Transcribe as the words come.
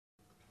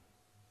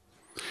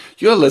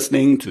You're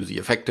listening to the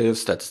Effective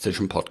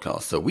Statistician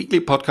Podcast, a weekly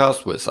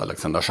podcast with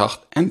Alexander Schacht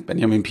and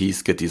Benjamin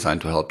Piske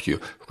designed to help you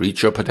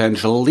reach your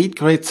potential, lead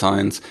great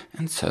science,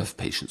 and serve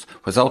patients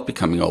without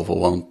becoming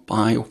overwhelmed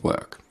by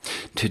work.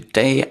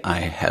 Today I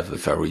have a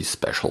very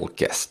special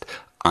guest,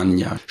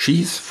 Anja.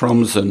 She's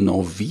from the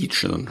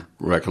Norwegian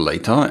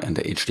regulator and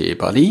the HTA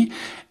body,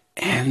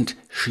 and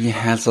she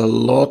has a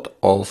lot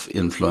of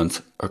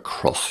influence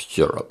across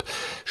Europe.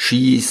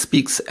 She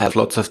speaks at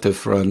lots of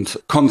different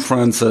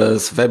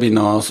conferences,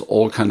 webinars,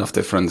 all kind of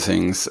different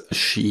things.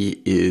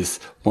 She is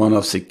one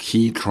of the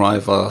key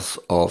drivers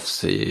of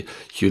the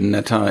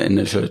UNETA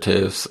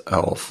initiatives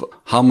of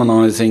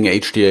harmonizing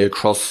HTA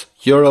across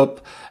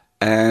Europe,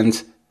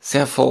 and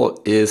therefore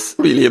is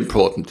really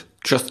important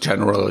just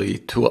generally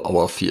to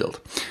our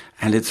field.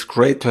 And it's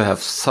great to have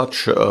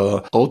such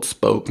an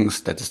outspoken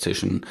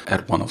statistician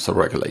at one of the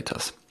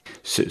regulators.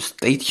 So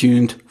stay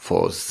tuned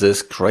for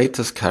this great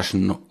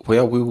discussion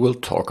where we will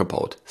talk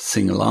about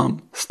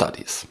single-arm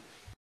studies.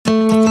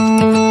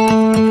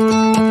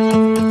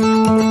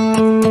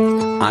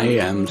 I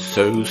am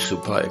so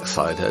super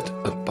excited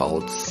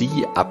about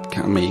the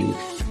upcoming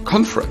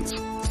conference,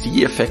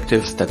 the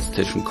Effective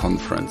Statistician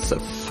Conference, the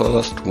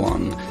first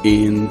one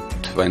in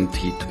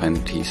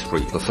 2023,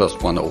 the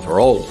first one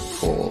overall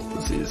for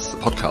this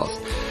podcast.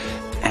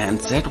 And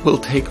that will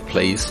take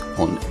place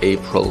on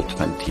April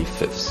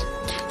 25th.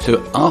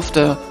 So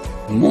after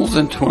more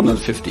than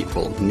 250,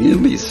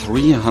 nearly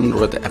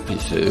 300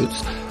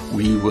 episodes,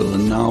 we will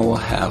now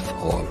have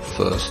our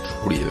first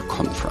real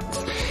conference.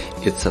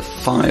 It's a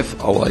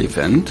 5-hour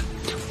event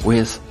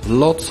with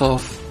lots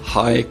of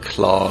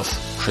high-class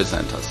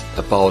presenters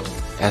about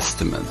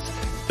estimates,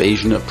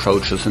 Bayesian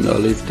approaches in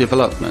early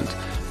development,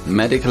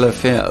 medical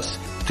affairs,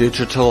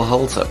 digital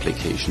health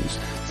applications,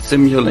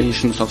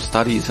 simulations of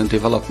studies and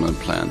development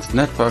plans,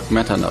 network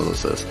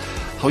meta-analysis,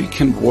 how you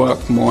can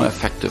work more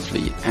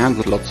effectively,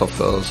 and lots of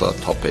further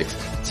topics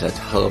that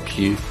help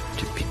you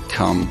to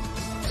become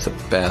the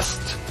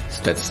best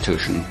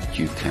statistician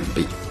you can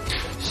be.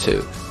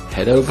 So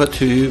head over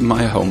to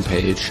my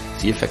homepage,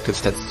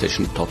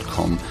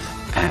 theeffectivestatistician.com,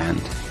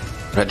 and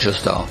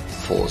register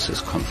for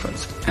this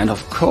conference. And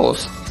of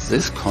course,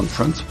 this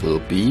conference will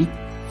be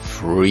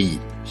free.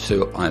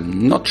 So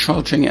I'm not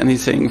charging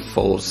anything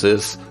for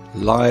this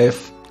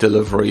live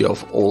delivery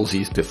of all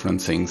these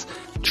different things.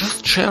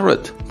 Just share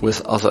it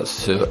with others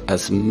so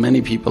as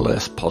many people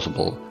as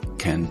possible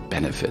can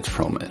benefit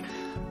from it.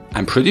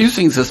 I'm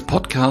producing this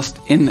podcast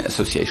in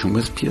association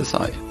with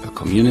PSI, a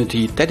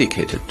community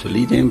dedicated to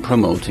leading and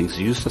promoting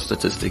the use of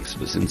statistics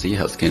within the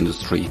healthcare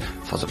industry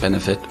for the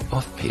benefit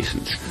of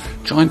patients.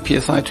 Join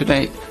PSI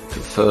today to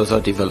further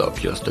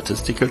develop your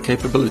statistical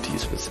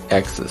capabilities with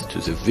access to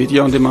the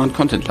video-on-demand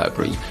content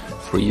library,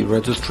 free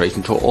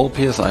registration to all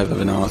PSI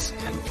webinars,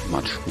 and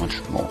much,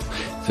 much more.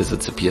 Visit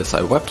the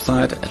PSI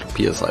website at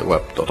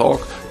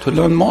psiweb.org to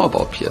learn more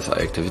about PSI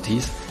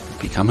activities and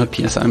become a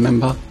PSI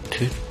member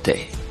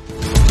today.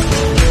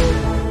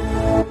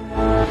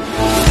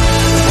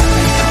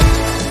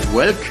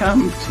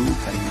 Welcome to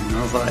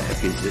another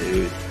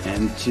episode,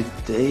 and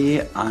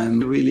today I'm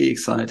really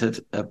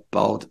excited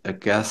about a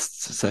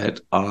guest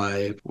that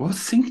I was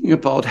thinking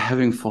about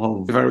having for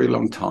a very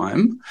long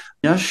time.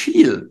 Anja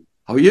Schiel.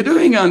 How are you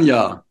doing,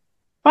 Anja?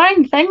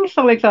 Fine, thanks,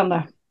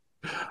 Alexander.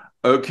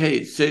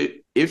 Okay, so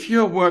if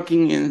you're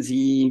working in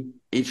the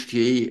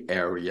HTA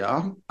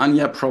area,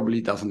 Anja probably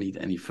doesn't need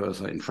any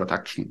further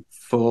introduction.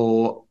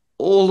 For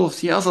all of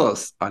the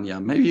others,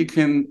 Anja, maybe you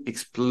can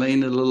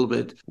explain a little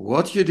bit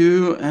what you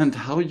do and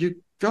how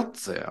you got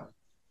there.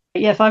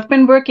 Yes, I've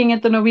been working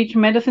at the Norwegian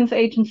Medicines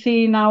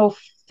Agency now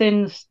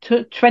since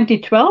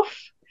 2012.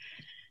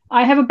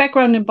 I have a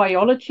background in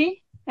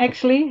biology,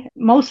 actually.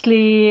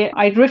 Mostly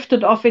I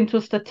drifted off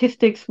into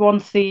statistics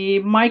once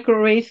the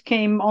microarrays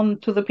came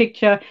onto the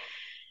picture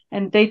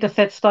and data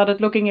sets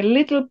started looking a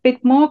little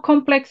bit more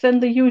complex than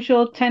the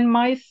usual 10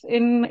 mice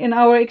in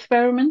our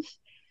experiments.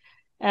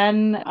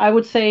 And I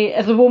would say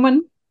as a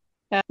woman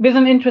with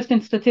an interest in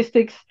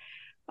statistics,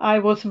 I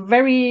was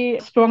very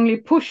strongly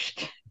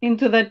pushed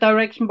into that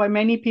direction by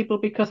many people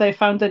because I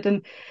found it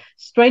a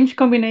strange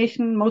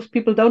combination. Most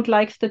people don't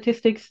like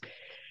statistics.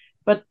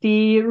 But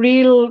the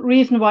real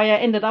reason why I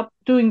ended up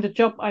doing the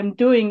job I'm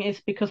doing is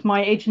because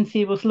my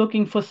agency was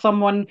looking for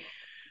someone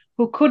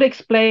who could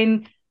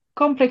explain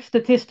complex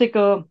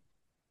statistical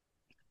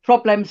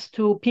problems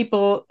to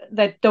people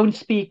that don't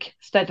speak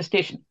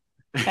statistician.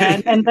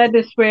 And that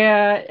is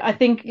where I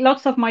think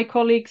lots of my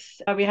colleagues,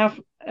 we have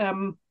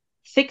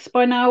 6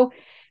 by now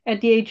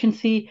at the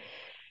agency.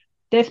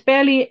 There's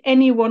barely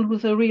anyone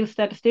who's a real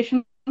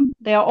statistician.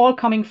 They are all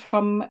coming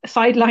from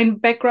sideline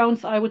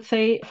backgrounds, I would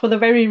say, for the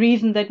very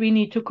reason that we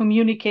need to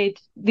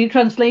communicate the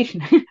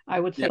translation,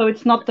 I would say. Yep. So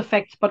it's not the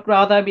facts, but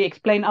rather we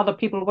explain other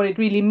people what it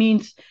really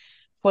means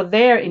for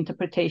their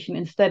interpretation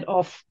instead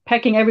of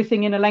packing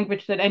everything in a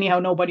language that anyhow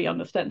nobody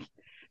understands.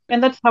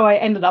 And that's how I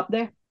ended up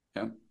there.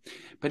 Yeah.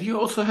 But you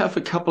also have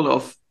a couple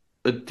of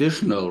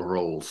additional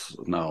roles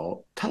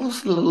now. Tell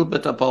us a little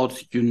bit about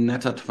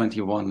UNETA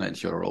 21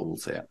 and your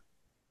roles there.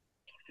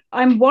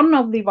 I'm one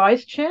of the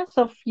vice chairs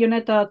of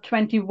UNETA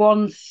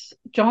 21's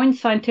Joint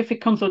Scientific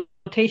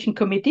Consultation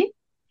Committee.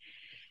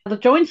 The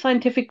Joint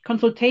Scientific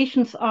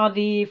Consultations are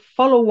the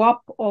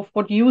follow-up of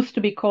what used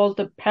to be called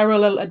the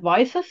parallel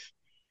advices,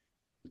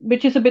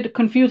 which is a bit a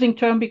confusing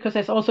term because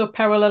there's also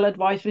parallel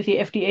advice with the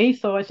FDA.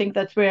 So I think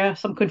that's where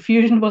some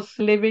confusion was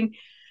living.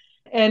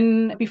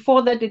 And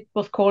before that, it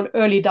was called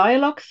early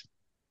dialogues.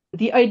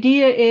 The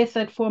idea is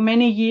that for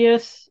many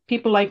years,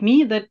 people like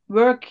me that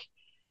work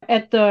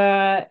at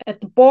the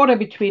border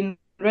between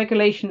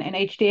regulation and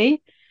HTA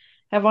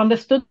have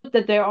understood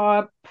that there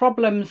are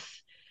problems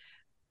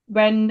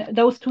when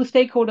those two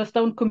stakeholders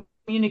don't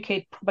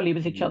communicate properly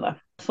with each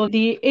other. So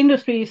the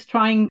industry is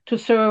trying to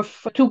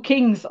serve two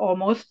kings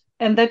almost,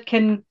 and that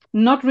can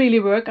not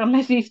really work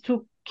unless these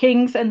two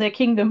kings and their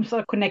kingdoms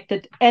are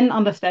connected and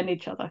understand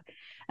each other.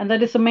 And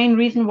that is the main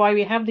reason why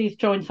we have these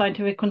joint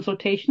scientific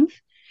consultations.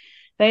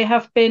 They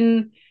have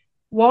been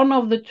one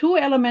of the two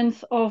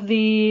elements of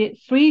the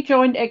 3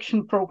 joint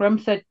action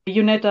programs that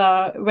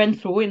UNETA went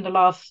through in the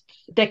last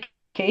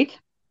decade.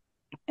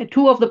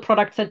 2 of the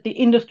products that the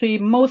industry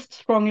most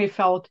strongly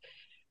felt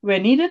were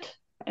needed.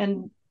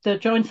 And the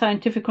joint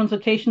scientific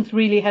consultations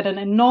really had an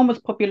enormous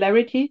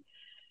popularity,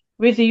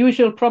 with the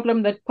usual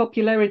problem that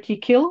popularity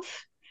kills.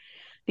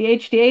 The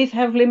HTAs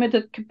have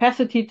limited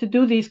capacity to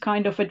do these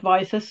kind of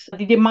advices.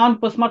 The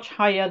demand was much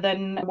higher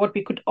than what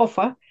we could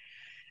offer.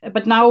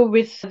 But now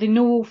with the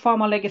new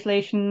pharma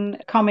legislation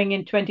coming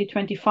in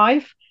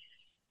 2025,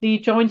 the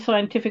joint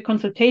scientific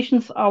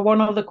consultations are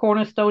one of the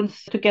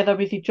cornerstones together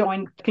with the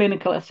joint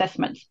clinical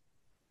assessments.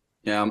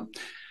 Yeah,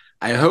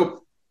 I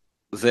hope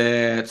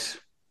that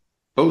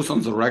both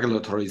on the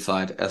regulatory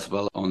side as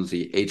well on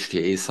the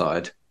HTA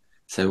side,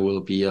 there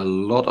will be a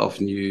lot of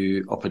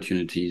new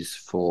opportunities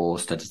for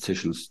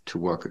statisticians to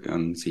work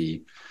on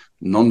the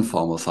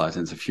non-pharma side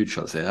in the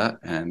future there.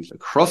 And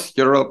across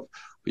Europe,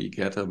 we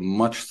get a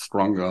much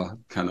stronger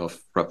kind of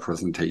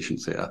representation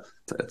there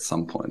at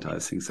some point. I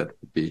think that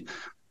would be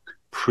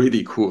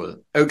pretty cool.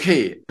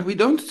 Okay, we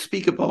don't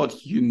speak about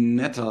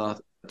UNETA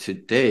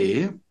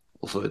today.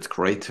 Also, it's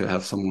great to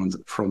have someone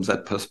from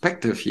that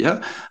perspective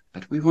here,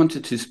 but we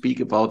wanted to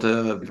speak about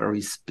a very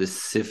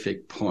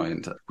specific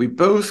point. We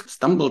both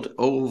stumbled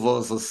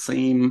over the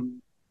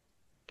same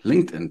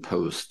LinkedIn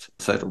post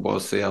that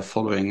was there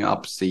following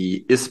up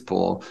the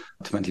ISPOR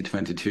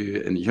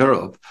 2022 in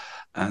Europe.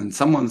 And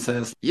someone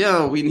says,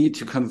 yeah, we need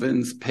to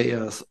convince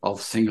payers of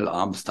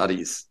single-arm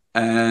studies.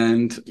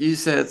 And you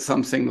said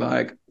something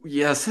like,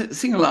 yes,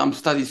 single-arm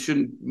studies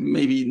should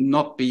maybe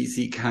not be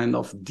the kind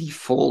of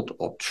default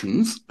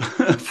options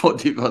for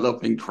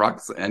developing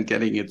drugs and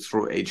getting it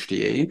through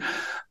HTA.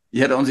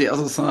 Yet on the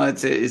other side,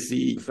 there is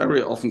the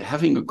very often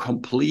having a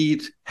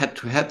complete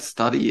head-to-head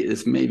study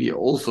is maybe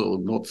also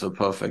not the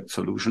perfect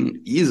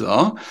solution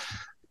either.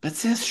 But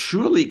there's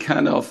surely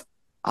kind of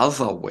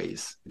other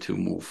ways to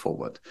move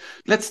forward.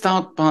 Let's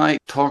start by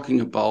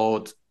talking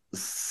about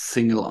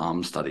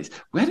single-arm studies.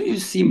 Where do you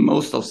see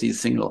most of these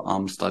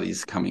single-arm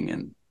studies coming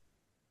in?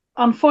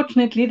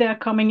 Unfortunately, they're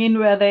coming in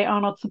where they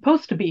are not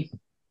supposed to be.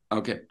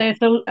 Okay. There's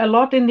a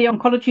lot in the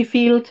oncology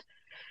field.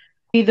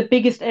 The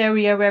biggest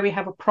area where we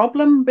have a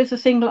problem with a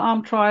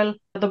single-arm trial,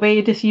 the way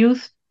it is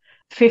used.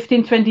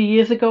 15, 20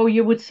 years ago,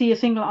 you would see a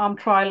single-arm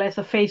trial as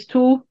a phase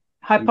 2,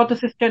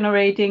 hypothesis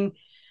generating,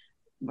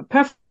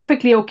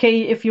 perfectly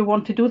okay if you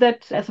want to do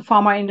that as a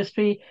pharma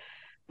industry.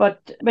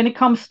 But when it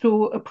comes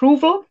to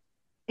approval,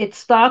 it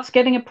starts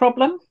getting a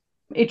problem.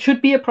 It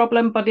should be a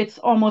problem, but it's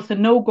almost a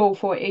no-go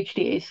for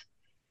HTAs.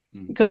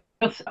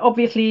 Because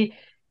obviously,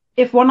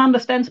 if one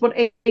understands what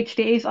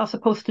HTAs are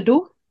supposed to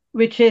do,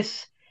 which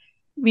is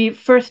we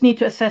first need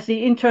to assess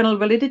the internal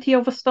validity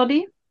of a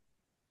study.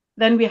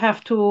 Then we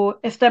have to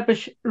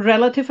establish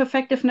relative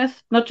effectiveness,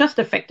 not just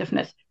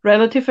effectiveness,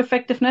 relative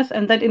effectiveness.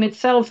 And that in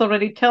itself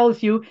already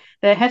tells you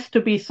there has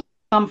to be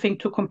something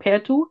to compare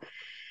to.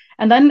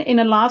 And then in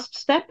a last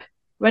step,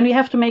 when we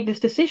have to make this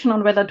decision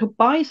on whether to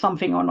buy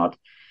something or not,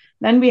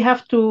 then we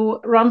have to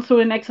run through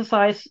an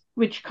exercise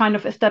which kind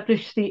of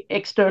establishes the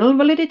external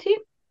validity,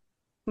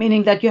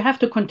 meaning that you have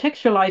to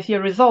contextualize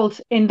your results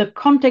in the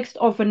context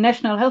of a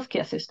national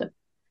healthcare system.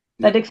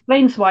 That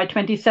explains why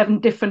 27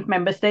 different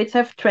member states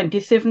have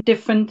 27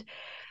 different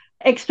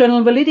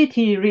external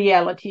validity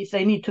realities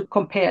they need to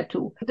compare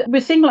to.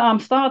 With single-arm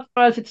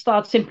trials, it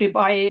starts simply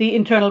by the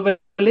internal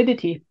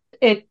validity.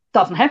 It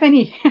doesn't have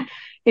any,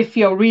 if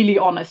you're really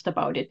honest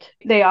about it.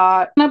 They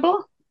are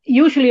reasonable,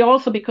 usually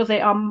also because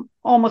they are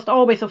almost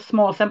always of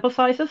small sample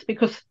sizes,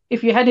 because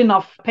if you had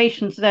enough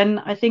patients, then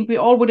I think we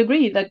all would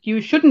agree that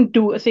you shouldn't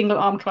do a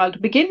single-arm trial to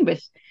begin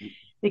with,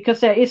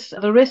 because there is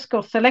the risk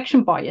of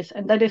selection bias.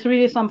 And that is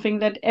really something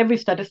that every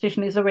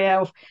statistician is aware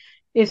of.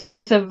 Is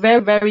a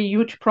very, very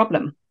huge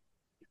problem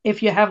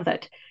if you have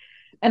that.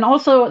 And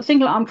also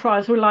single-arm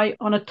trials rely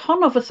on a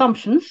ton of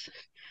assumptions.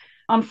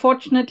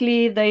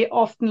 Unfortunately, they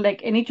often lack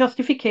any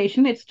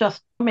justification. It's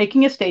just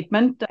making a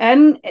statement.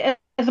 And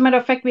as a matter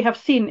of fact, we have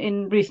seen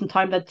in recent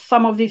time that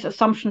some of these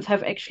assumptions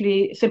have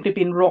actually simply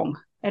been wrong.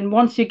 And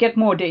once you get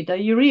more data,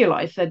 you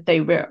realize that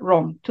they were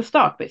wrong to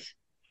start with.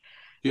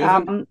 You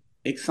have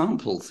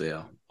examples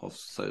there of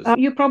those.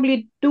 You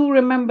probably do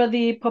remember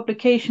the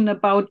publication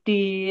about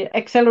the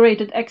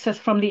accelerated access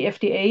from the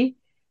FDA,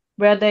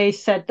 where they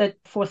said that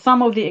for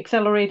some of the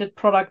accelerated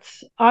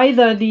products,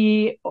 either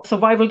the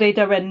survival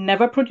data were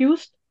never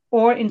produced,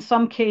 or in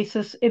some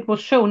cases, it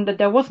was shown that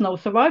there was no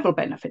survival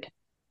benefit.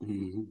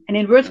 Mm-hmm. And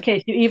in worst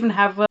case, you even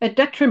have a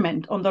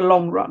detriment on the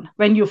long run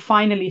when you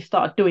finally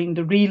start doing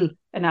the real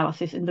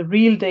analysis and the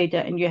real data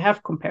and you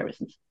have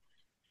comparisons.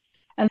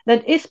 And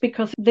that is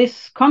because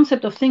this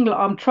concept of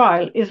single-arm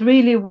trial is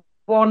really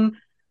one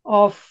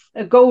of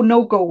a go,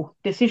 no-go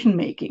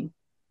decision-making.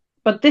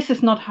 But this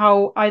is not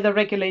how either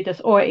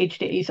regulators or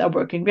HTAs are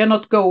working. We are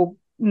not go,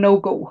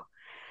 no-go.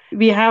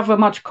 We have a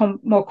much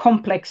more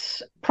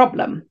complex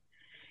problem.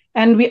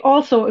 And we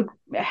also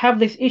have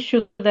this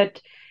issue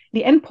that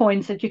the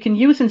endpoints that you can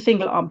use in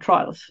single-arm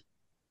trials,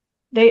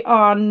 they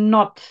are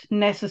not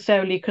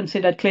necessarily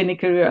considered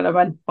clinically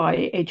relevant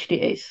by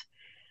HTAs.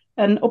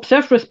 An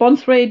observed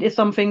response rate is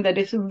something that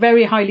is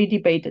very highly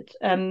debated.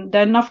 And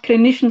there are enough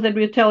clinicians that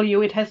will tell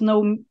you it has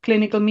no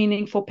clinical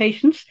meaning for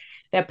patients.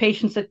 There are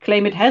patients that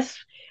claim it has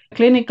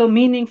clinical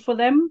meaning for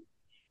them.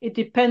 It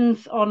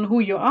depends on who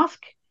you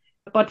ask.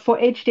 But for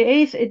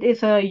HTAs, it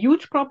is a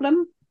huge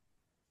problem.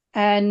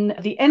 And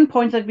the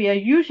endpoints that we are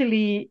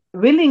usually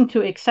willing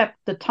to accept,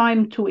 the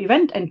time to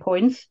event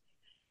endpoints,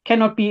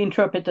 cannot be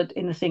interpreted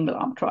in a single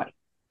arm trial.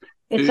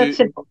 It's that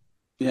simple.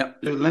 Yeah,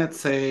 let's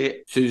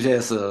say, so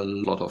there's a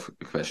lot of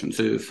questions.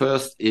 So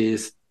first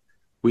is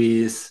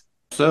with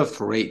observed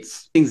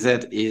rates, things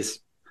that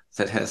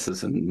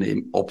has a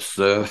name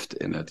observed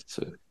in it.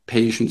 So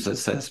patient's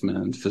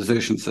assessment,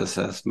 physician's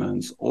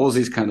assessments, all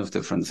these kind of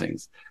different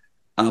things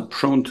are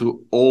prone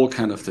to all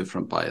kind of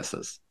different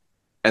biases,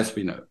 as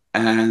we know.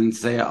 And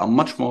they are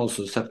much more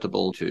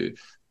susceptible to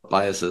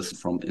biases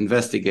from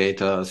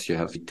investigators. You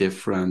have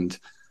different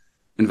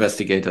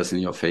investigators in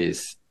your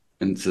face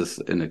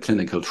in a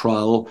clinical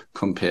trial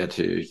compared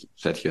to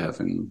that you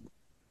have in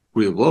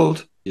real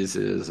world. This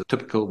is a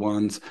typical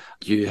ones.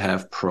 You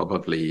have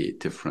probably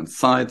different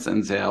sites,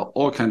 and there are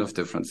all kind of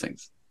different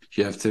things.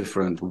 You have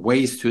different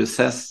ways to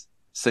assess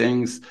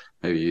things.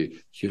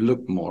 Maybe you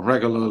look more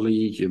regularly,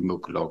 you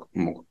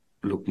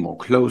look more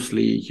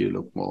closely, you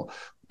look more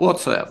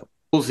whatsoever.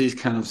 All these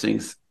kind of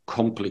things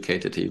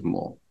complicate it even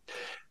more.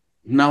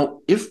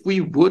 Now, if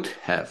we would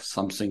have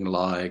something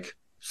like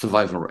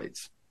survival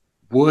rates,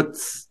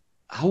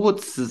 how would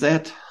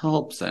that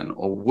help then?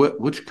 Or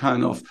which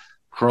kind of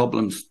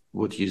problems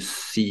would you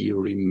see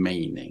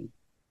remaining?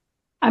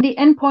 And the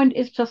endpoint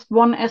is just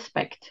one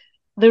aspect.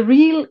 The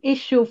real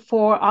issue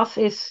for us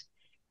is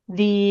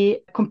the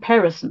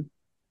comparison.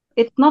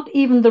 It's not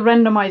even the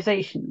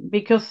randomization,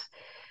 because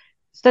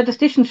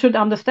statisticians should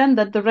understand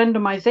that the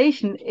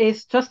randomization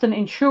is just an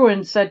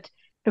insurance that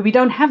we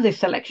don't have this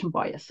selection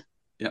bias.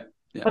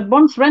 Yeah. But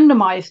once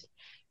randomized,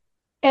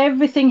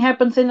 everything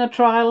happens in a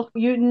trial.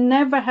 You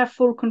never have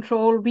full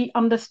control. We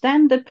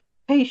understand that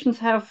patients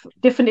have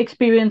different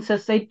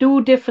experiences. They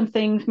do different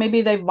things.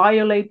 Maybe they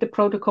violate the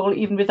protocol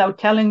even without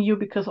telling you,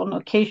 because on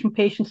occasion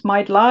patients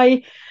might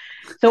lie.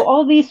 So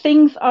all these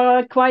things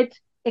are quite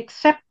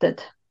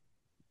accepted.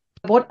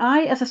 What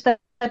I, as a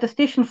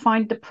statistician,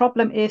 find the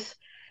problem is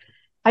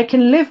I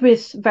can live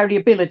with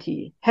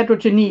variability,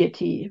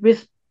 heterogeneity,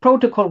 with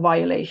protocol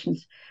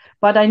violations,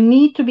 but I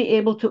need to be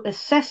able to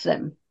assess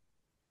them.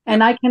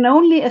 And I can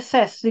only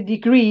assess the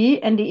degree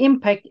and the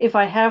impact if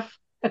I have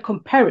a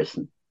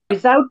comparison.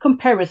 Without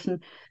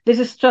comparison, this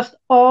is just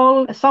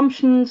all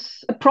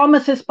assumptions,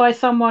 promises by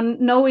someone.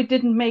 No, it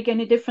didn't make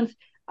any difference.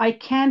 I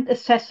can't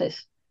assess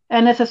this.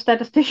 And as a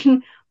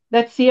statistician,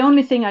 that's the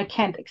only thing I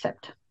can't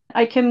accept.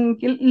 I can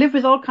live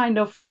with all kind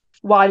of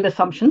wild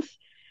assumptions.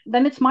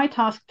 Then it's my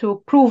task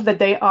to prove that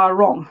they are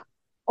wrong,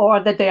 or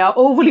that they are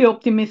overly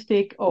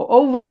optimistic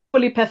or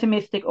overly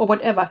pessimistic or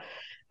whatever.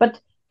 But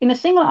in a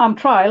single arm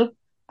trial,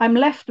 I'm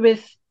left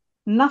with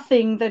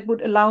nothing that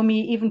would allow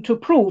me even to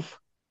prove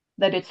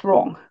that it's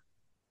wrong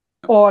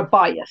or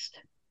biased.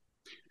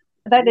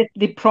 That is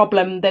the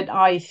problem that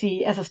I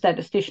see as a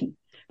statistician.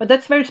 But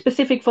that's very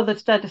specific for the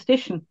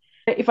statistician.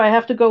 If I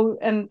have to go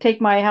and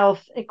take my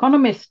health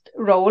economist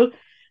role,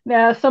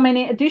 there are so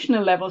many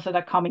additional levels that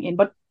are coming in.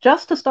 But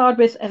just to start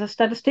with, as a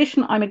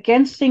statistician, I'm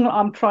against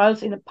single-arm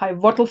trials in a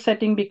pivotal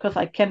setting because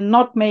I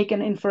cannot make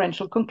an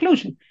inferential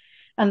conclusion.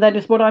 And that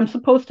is what I'm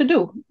supposed to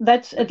do.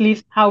 That's at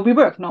least how we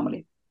work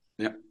normally.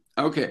 Yeah.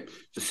 Okay.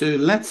 So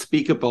let's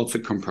speak about the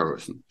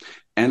comparison.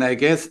 And I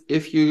guess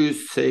if you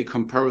say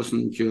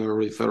comparison, you're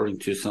referring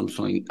to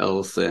something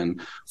else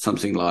than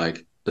something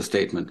like a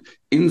statement.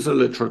 In the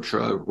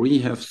literature, we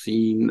have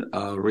seen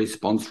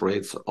response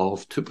rates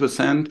of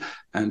 2%.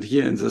 And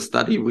here in the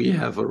study, we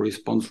have a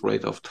response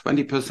rate of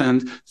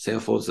 20%.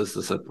 Therefore, this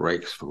is a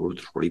breakthrough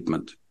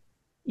treatment.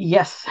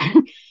 Yes.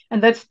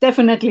 And that's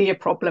definitely a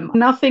problem.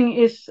 Nothing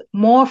is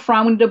more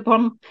frowned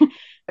upon.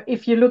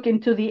 If you look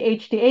into the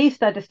HTA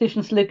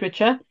statisticians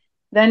literature,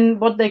 then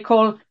what they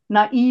call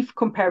naive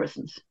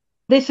comparisons.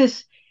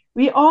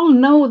 We all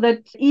know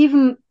that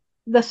even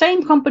the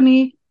same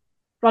company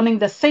running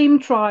the same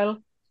trial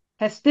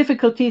has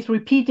difficulties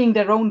repeating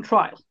their own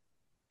trial.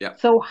 Yeah.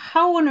 So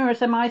how on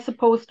earth am I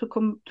supposed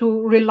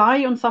to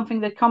rely on something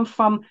that comes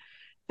from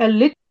a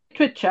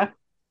literature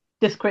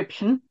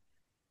description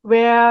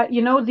where,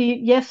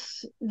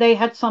 yes, they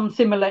had some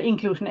similar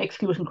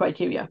inclusion-exclusion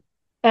criteria.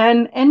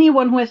 And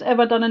anyone who has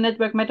ever done a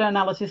network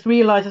meta-analysis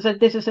realizes that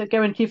this is a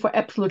guarantee for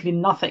absolutely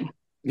nothing.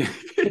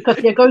 Because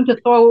they're going to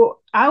throw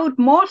out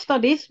more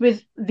studies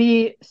with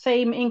the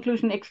same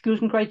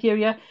inclusion-exclusion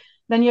criteria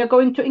than you're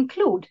going to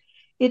include.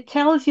 It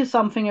tells you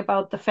something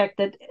about the fact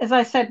that, as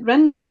I said,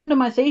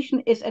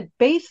 randomization is at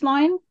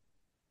baseline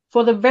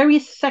for the very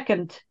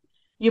second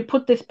you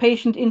put this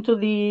patient into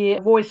the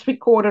voice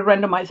recorder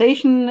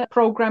randomization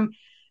program.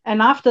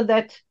 And after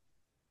that,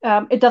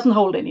 it doesn't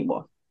hold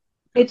anymore.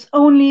 It's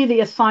only the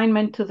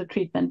assignment to the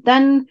treatment.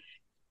 Then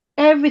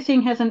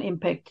everything has an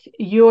impact.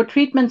 Your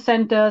treatment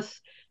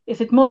centers,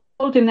 is it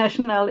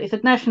multinational? Is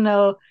it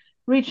national?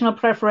 Regional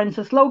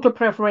preferences, local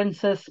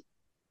preferences,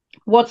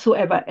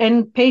 whatsoever.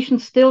 And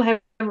patients still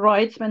have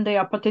rights when they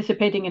are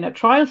participating in a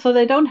trial, so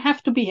they don't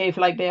have to behave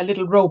like they are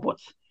little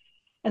robots.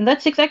 And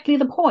that's exactly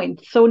the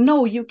point. So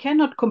no, you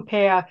cannot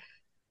compare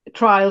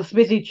trials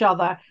with each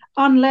other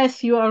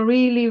unless you are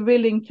really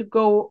willing to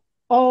go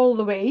all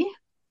the way,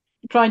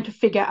 trying to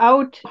figure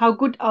out how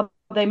good are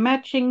they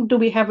matching? Do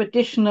we have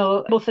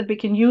additional tools that we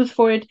can use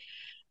for it?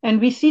 And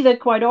we see that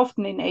quite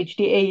often in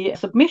HTA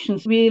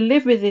submissions. We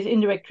live with these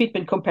indirect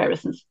treatment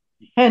comparisons.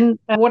 And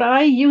what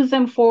I use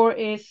them for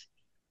is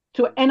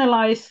to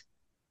analyze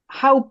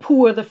how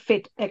poor the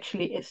fit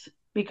actually is.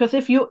 Because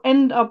if you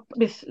end up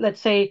with,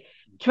 let's say,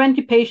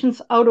 20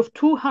 patients out of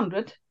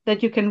 200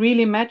 that you can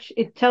really match,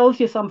 it tells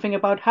you something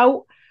about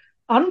how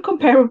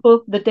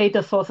uncomparable the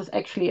data sources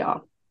actually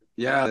are.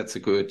 Yeah, that's a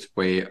good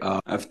way.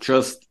 I've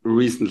just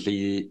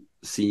recently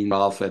seen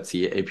Ralph at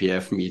the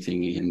APF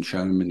meeting in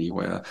Germany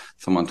where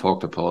someone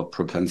talked about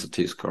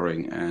propensity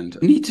scoring, and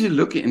you need to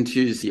look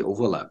into the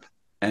overlap.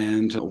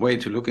 And a way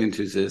to look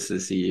into this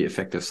is the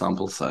effective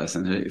sample size.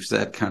 And if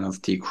that kind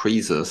of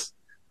decreases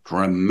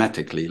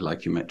dramatically,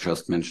 like you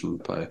just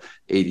mentioned, by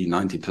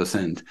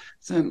 80-90%,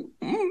 then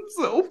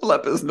the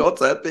overlap is not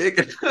that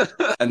big.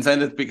 And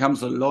then it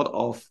becomes a lot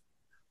of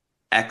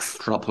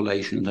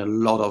extrapolation and a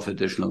lot of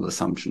additional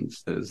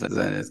assumptions.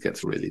 Then it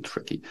gets really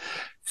tricky.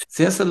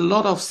 There's a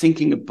lot of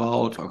thinking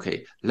about,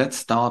 okay, let's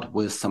start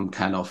with some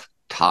kind of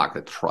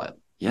target trial.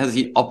 Yeah,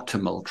 the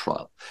optimal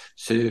trial.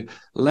 So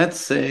let's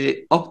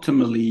say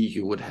optimally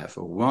you would have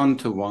a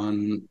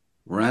one-to-one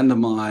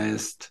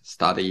randomized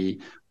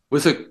study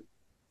with a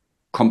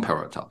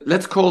comparator.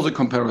 Let's call the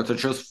comparator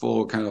just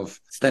for kind of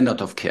standard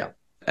of care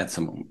at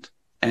the moment.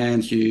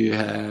 And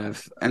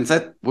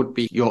that would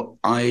be your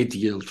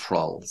ideal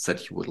trial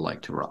that you would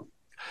like to run.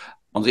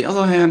 On the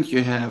other hand,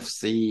 you have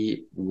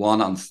the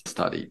one-arm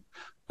study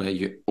where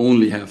you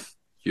only have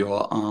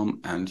your arm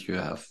and you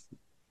have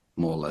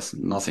more or less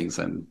nothing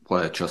than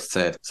what I just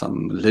said,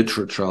 some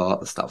literature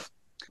stuff.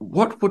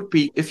 What would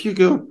be, if you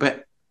go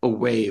back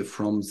away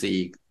from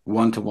the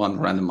one-to-one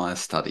randomized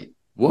study,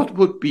 what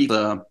would be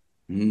the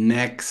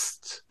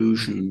next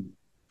solution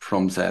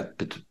from that,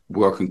 but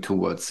working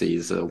towards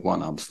the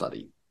one-arm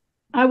study?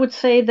 I would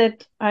say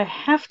that I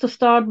have to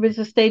start with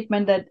a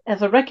statement that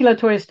as a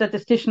regulatory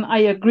statistician, I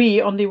agree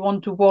on the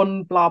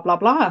one-to-one, blah, blah,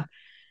 blah.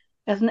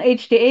 As an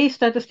HTA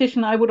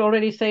statistician, I would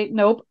already say,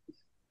 nope,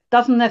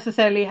 doesn't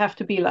necessarily have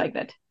to be like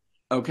that.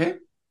 Okay.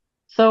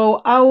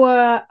 So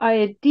our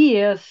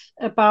ideas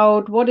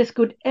about what is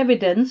good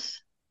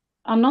evidence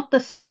are not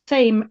the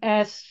same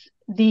as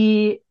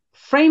the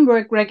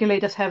framework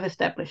regulators have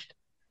established.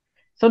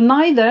 So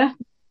neither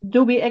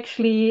do we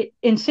actually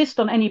insist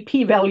on any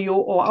p-value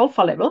or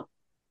alpha level.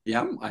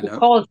 Yeah, I know.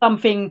 Call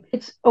something,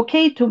 it's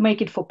okay to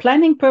make it for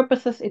planning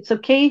purposes. It's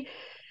okay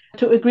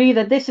to agree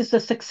that this is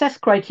a success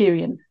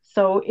criterion.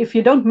 So if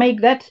you don't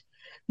make that,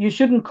 you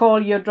shouldn't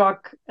call your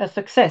drug a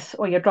success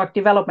or your drug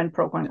development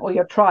program or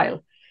your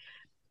trial.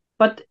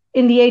 But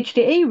in the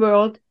HTA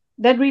world,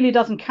 that really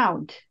doesn't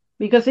count.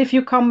 Because if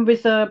you come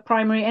with a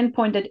primary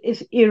endpoint that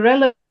is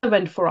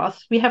irrelevant for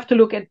us, we have to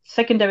look at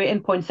secondary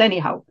endpoints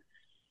anyhow.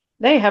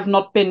 They have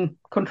not been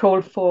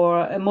controlled for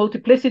a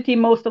multiplicity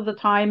most of the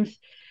times.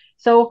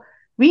 So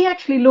we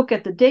actually look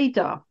at the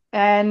data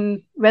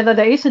and whether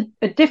there is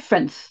a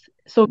difference.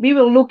 So we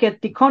will look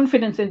at the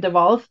confidence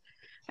intervals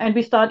and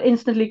we start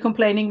instantly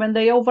complaining when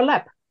they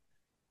overlap.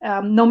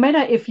 No matter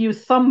if you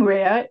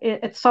somewhere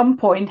at some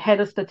point had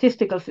a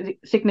statistical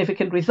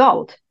significant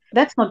result,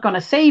 that's not going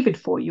to save it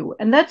for you.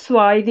 And that's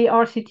why the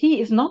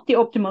RCT is not the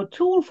optimal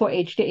tool for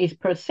HTAs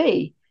per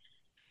se.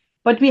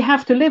 But we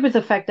have to live with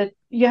the fact that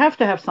you have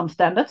to have some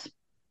standards.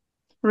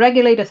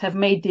 Regulators have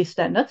made these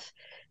standards.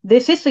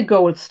 This is the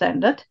gold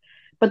standard,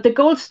 but the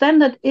gold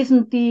standard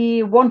isn't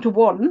the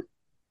one-to-one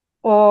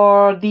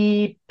or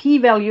the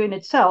p-value in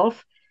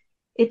itself.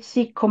 It's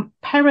the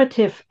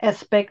comparative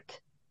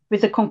aspect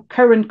with a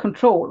concurrent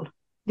control.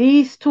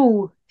 These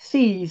two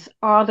C's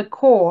are the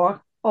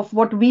core of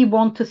what we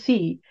want to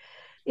see.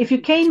 If you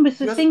came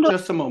with a single...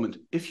 Just a moment.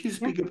 If you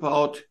speak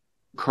about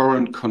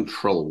current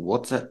control,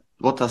 what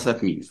does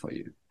that mean for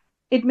you?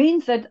 it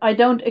means that I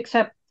don't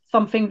accept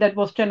something that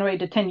was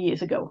generated 10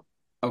 years ago.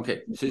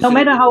 Okay. So no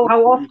matter how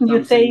often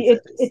you say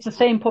it's the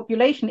same. same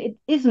population, it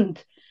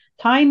isn't.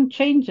 Time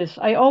changes.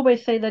 I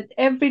always say that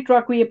every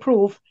drug we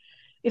approve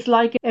is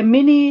like a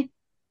mini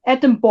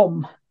atom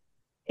bomb.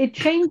 It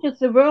changes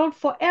the world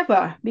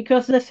forever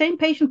because the same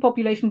patient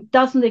population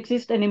doesn't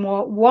exist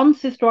anymore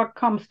once this drug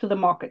comes to the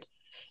market.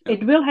 Yeah.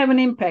 It will have an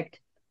impact.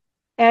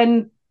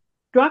 And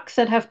drugs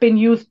that have been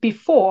used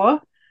before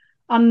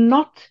are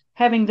not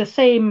having the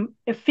same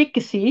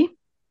efficacy,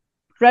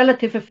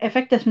 relative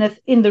effectiveness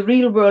in the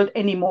real world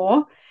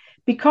anymore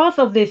because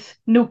of this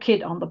new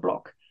kid on the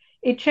block.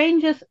 It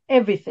changes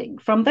everything.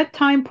 From that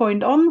time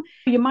point on,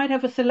 you might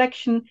have a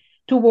selection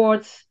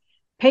towards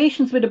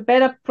patients with a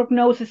better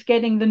prognosis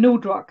getting the new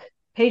drug.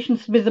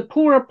 Patients with a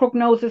poorer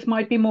prognosis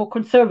might be more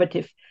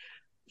conservative.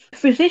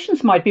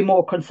 Physicians might be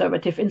more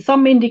conservative. In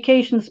some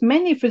indications,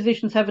 many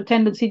physicians have a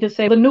tendency to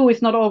say the new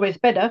is not always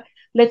better.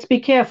 Let's be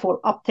careful.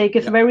 Uptake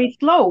is very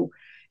slow.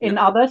 In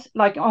others,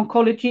 like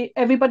oncology,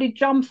 everybody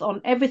jumps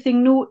on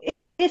everything new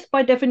is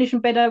by definition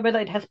better, whether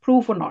it has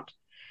proof or not.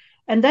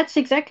 And that's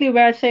exactly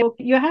where I say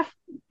you have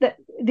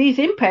these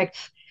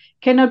impacts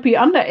cannot be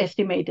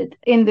underestimated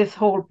in this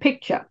whole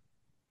picture.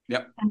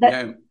 Yeah.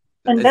 And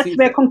that's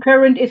where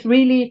concurrent is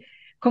really,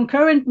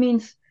 concurrent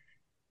means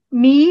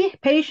me,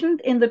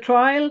 patient in the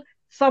trial,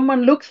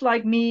 someone looks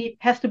like me,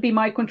 has to be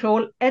my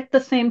control at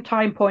the same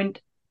time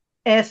point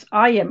as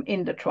I am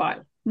in the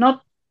trial.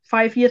 Not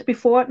 5 years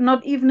before,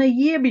 not even a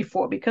year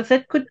before, because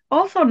that could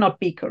also not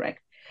be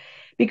correct.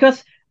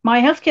 Because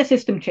my healthcare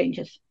system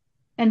changes.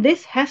 And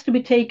this has to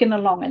be taken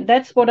along. And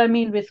that's what I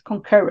mean with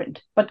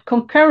concurrent. But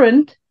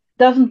concurrent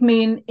doesn't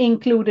mean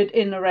included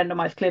in a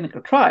randomized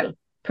clinical trial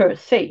per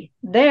se.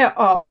 There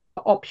are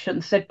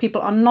options that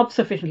people are not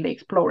sufficiently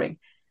exploring.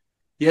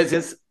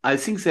 Yes. I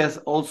think there's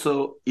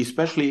also,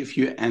 especially if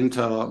you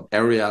enter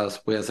areas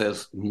where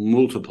there's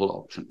multiple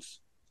options.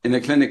 In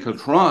a clinical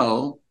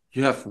trial,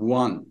 you have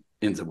one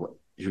in the way,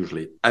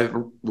 usually. I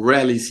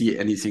rarely see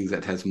anything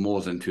that has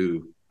more than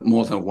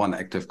one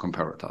active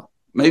comparator.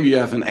 Maybe you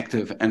have an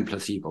active and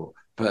placebo,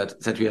 but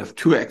that you have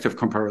two active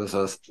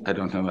comparators, I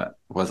don't know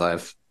whether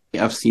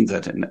I've seen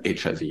that in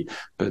HIV,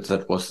 but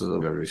that was a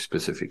very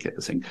specific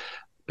thing.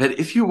 But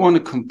if you want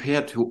to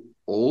compare to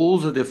all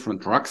the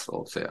different drugs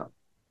out there,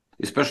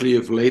 especially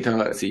if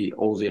later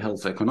all the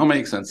health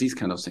economics and these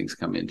kind of things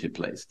come into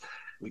place,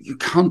 you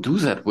can't do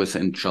that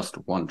within just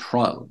one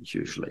trial,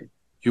 usually.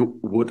 You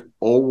would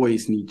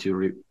always need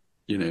to,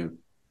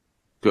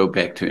 go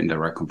back to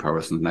indirect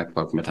comparison,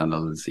 network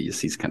meta-analysis,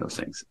 these kind of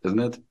things, isn't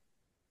it?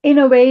 In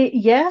a way,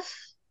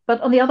 yes.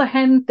 But on the other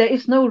hand, there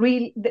is no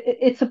real,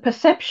 it's a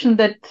perception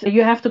that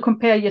you have to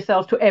compare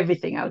yourself to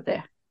everything out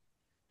there.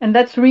 And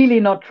that's really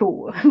not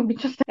true. We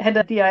just had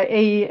a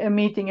DIA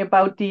meeting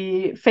about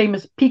the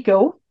famous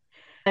PICO.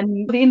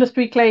 And the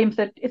industry claims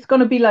that it's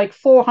going to be like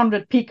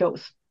 400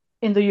 PICOs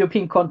in the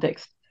European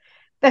context.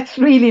 That's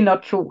really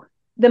not true.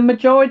 The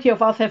majority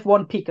of us have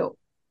one PICO.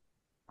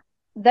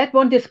 That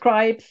one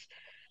describes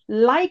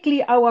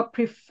likely our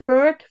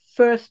preferred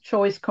first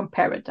choice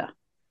comparator.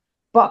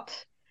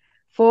 But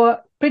for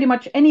pretty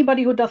much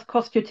anybody who does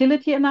cost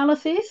utility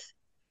analysis,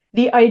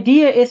 the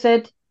idea is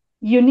that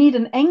you need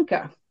an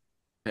anchor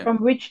from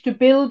which to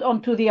build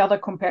onto the other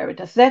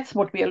comparators. That's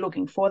what we are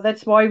looking for.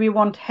 That's why we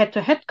want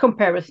head-to-head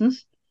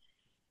comparisons,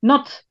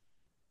 not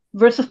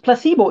versus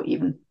placebo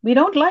even. We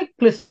don't like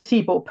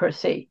placebo per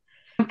se.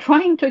 I'm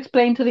trying to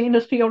explain to the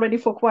industry already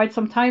for quite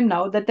some time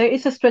now that there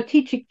is a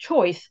strategic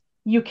choice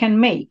you can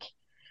make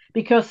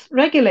because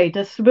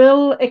regulators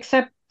will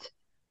accept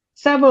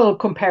several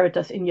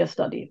comparators in your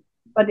study.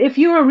 But if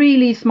you're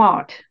really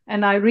smart,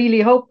 and I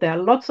really hope there are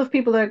lots of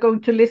people that are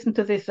going to listen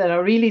to this that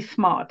are really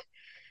smart,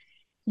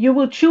 you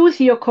will choose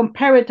your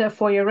comparator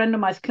for your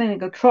randomized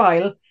clinical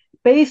trial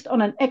based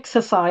on an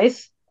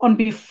exercise on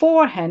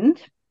beforehand,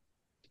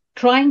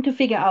 trying to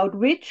figure out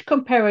which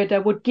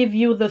comparator would give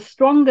you the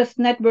strongest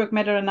network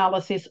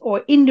meta-analysis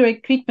or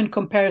indirect treatment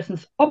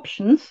comparisons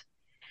options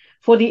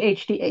for the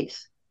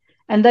HTAs.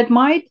 And that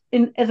might,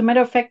 as a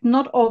matter of fact,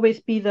 not always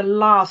be the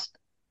last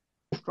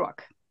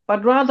drug,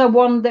 but rather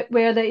one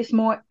where there is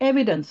more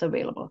evidence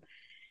available.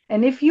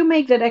 And if you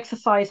make that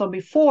exercise on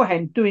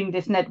beforehand doing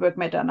this network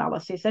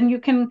meta-analysis, then you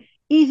can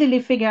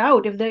easily figure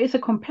out if there is a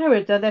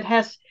comparator that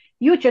has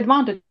huge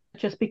advantages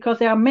because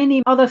there are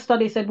many other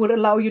studies that would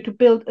allow you to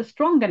build a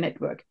stronger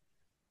network.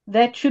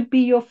 That should be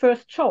your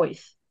first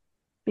choice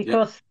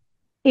because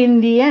in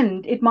the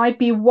end, it might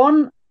be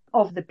one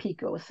of the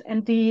PICOs.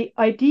 And the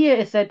idea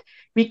is that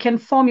we can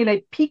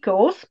formulate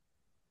PICOs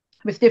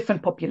with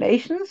different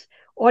populations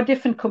or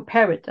different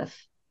comparators.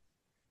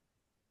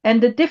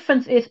 And the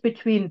difference is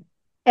between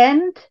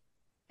and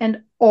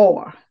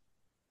or.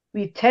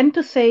 We tend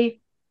to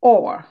say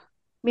or,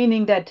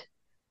 meaning that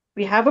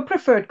we have a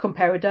preferred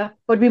comparator,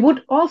 but we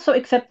would also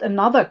accept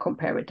another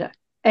comparator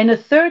and a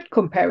third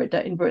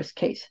comparator in worst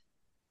case.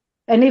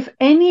 And if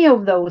any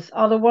of those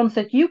are the ones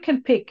that you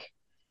can pick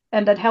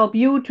and that help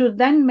you to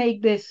then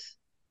make this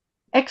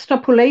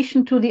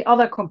extrapolation to the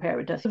other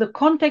comparators, the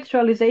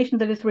contextualization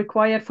that is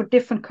required for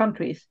different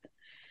countries,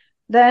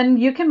 then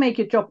you can make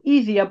your job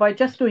easier by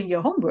just doing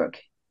your homework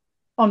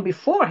on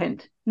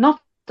beforehand, not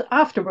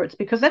afterwards,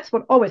 because that's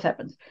what always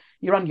happens.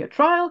 You run your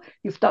trial,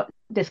 you've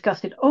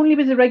discussed it only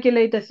with the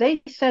regulators.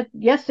 They said,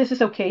 yes, this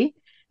is okay.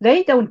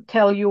 They don't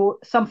tell you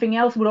something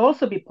else would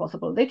also be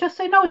possible. They just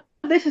say, no,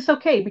 this is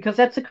okay, because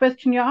that's the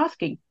question you're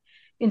asking.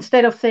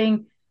 Instead of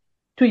saying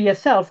to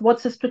yourself,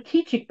 what's the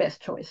strategic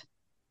best choice?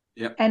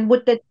 Yeah. And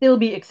would that still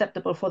be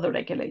acceptable for the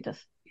regulators?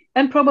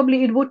 And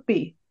probably it would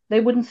be.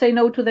 They wouldn't say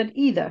no to that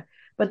either.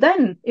 But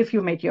then if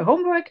you make your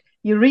homework,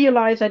 you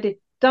realize that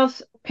it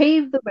does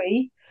pave the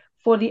way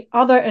for the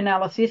other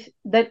analyses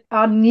that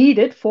are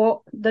needed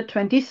for the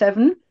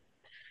 27,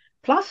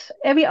 plus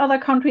every other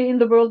country in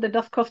the world that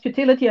does cost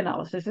utility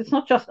analysis. It's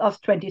not just us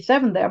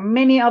 27. There are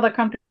many other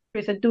countries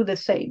that do the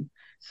same.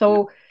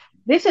 So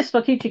this is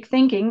strategic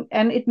thinking,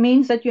 and it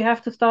means that you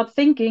have to start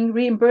thinking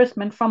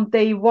reimbursement from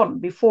day one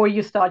before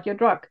you start your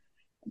drug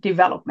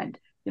development.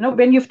 You know,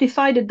 when you've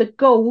decided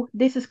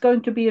this is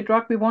going to be a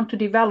drug we want to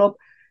develop,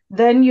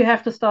 then you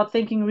have to start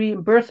thinking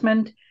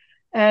reimbursement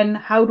and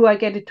how do I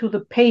get it to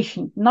the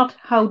patient, not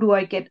how do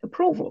I get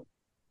approval.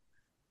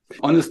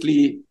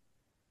 Honestly,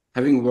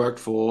 having worked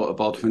for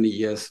about 20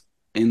 years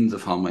in the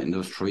pharma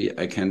industry,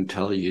 I can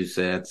tell you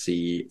that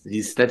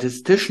the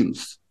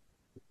statisticians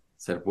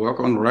that work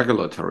on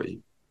regulatory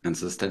and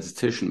the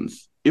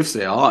statisticians, if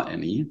there are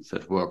any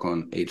that work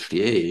on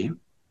HTA,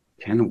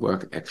 can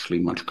work actually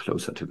much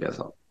closer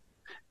together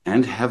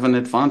and have an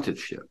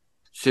advantage here.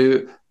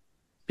 So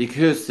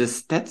because the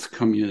stats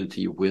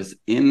community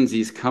within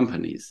these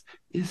companies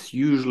is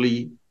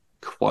usually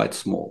quite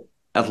small,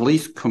 at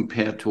least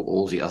compared to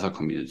all the other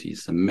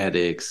communities, the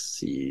medics,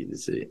 the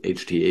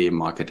HTA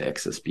market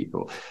access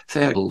people,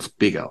 they are a little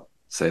bigger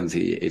than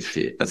the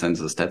HTA, than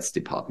the stats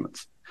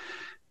departments.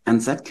 And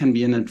that can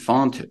be an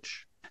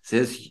advantage.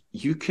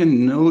 You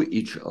can know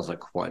each other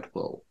quite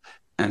well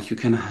and you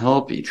can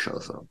help each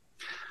other.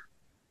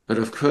 But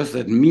of course,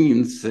 that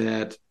means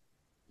that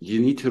you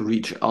need to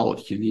reach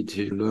out. You need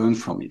to learn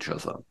from each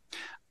other.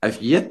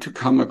 I've yet to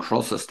come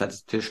across a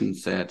statistician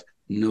that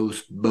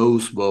knows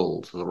both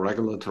worlds, the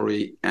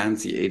regulatory and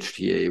the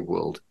HTA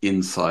world,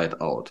 inside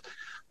out.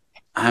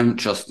 I'm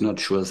just not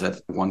sure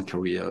that one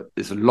career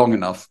is long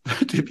enough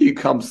to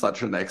become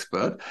such an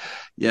expert.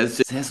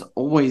 Yes, there's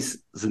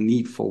always the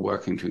need for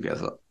working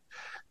together.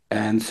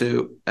 And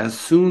so as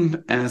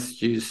soon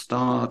as you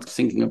start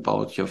thinking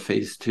about your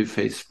phase 2,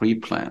 phase 3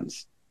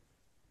 plans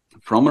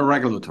from a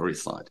regulatory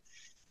side,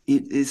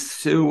 it is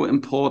so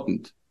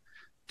important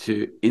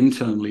to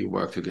internally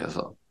work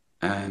together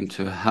and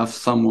to have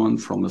someone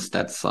from a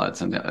stats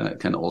side and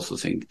can also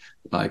think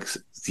like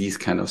these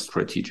kind of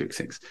strategic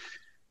things.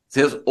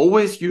 There's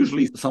always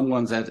usually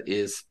someone that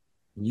is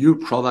new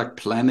product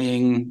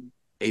planning,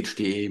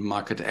 HTA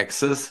market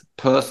access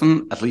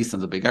person, at least in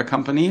the bigger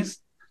companies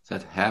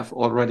that have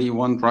already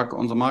one drug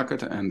on the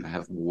market and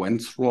have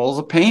went through all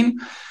the pain.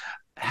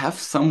 Have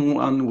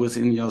someone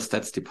within your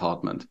stats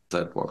department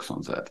that works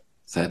on that.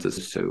 That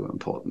is so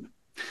important.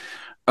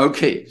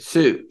 Okay,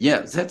 so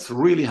yeah, that's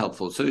really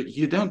helpful. So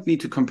you don't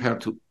need to compare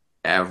to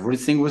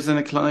everything within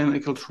a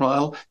clinical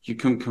trial. You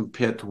can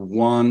compare to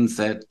one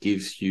that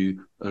gives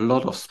you a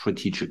lot of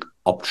strategic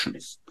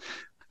options.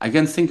 I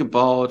can think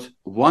about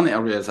one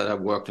area that I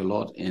worked a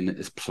lot in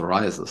is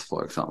psoriasis,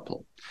 for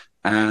example.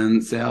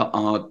 And there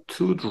are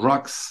two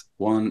drugs.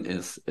 One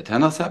is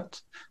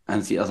etanercept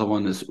and the other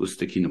one is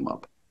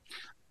ustekinumab.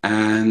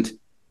 And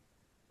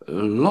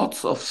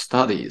lots of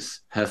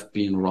studies have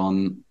been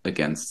run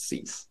against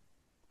these.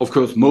 Of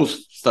course,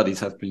 most studies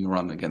have been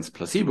run against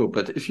placebo,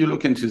 but if you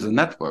look into the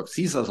networks,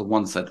 these are the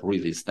ones that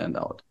really stand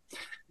out.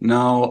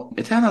 Now,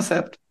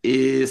 etanercept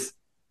is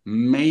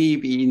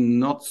maybe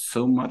not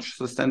so much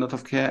the standard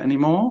of care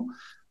anymore.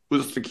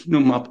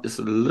 Ustekinumab is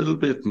a little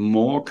bit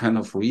more kind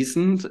of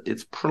recent.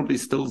 It's probably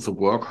still the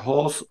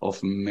workhorse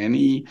of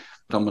many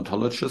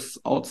dermatologists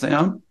out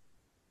there.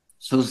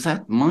 So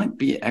that might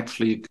be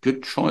actually a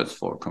good choice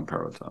for a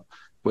comparator,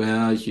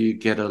 where you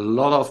get a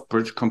lot of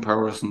bridge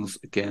comparisons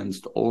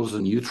against all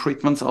the new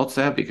treatments out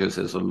there, because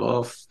there's a lot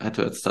of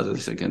head-to-head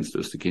studies against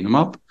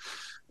ustekinumab.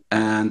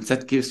 And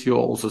that gives you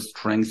all the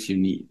strengths you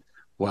need,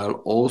 while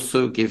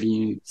also giving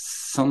you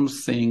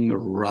something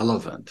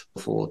relevant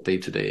for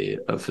day-to-day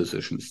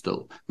physicians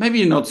still.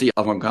 Maybe not the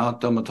avant-garde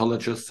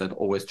dermatologists that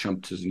always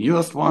jump to the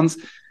newest ones,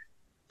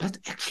 but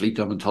actually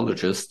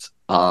dermatologists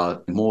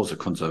are more the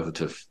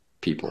conservative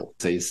people.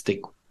 They stick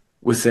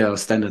with their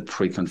standard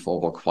treatment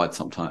for quite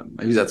some time.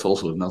 Maybe that's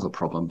also another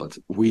problem, but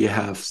we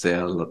have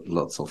there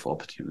lots of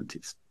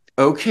opportunities.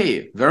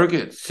 Okay, very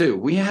good. So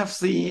we have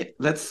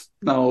let's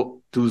now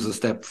do the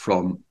step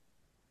from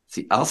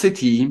the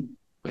RCT.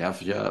 We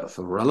have here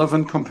the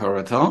relevant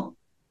comparator,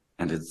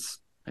 and it's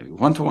maybe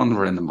 1-to-1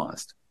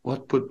 randomized.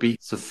 What would be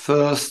the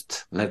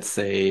first, let's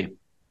say,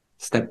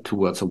 step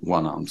towards a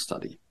one-arm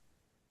study?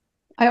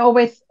 I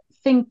always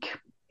think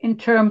in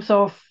terms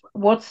of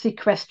what's the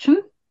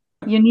question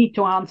you need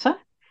to answer.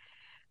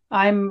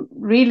 I'm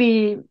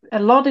really a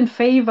lot in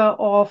favor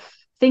of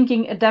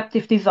thinking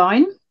adaptive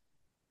design,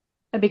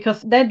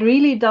 because that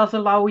really does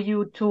allow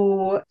you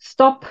to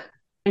stop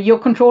your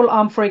control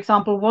arm, for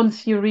example,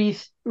 once you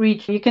reach,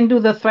 you can do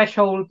the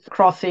threshold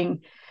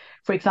crossing,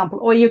 for example,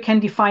 or you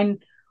can define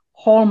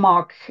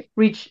hallmark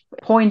reach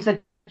points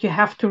that you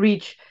have to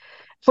reach.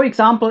 For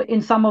example,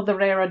 in some of the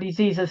rarer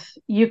diseases,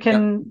 you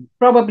can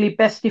probably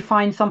best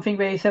define something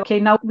where you say, okay,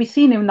 now we've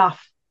seen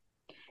enough.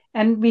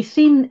 And we've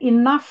seen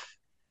enough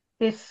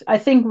is, I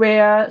think,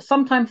 where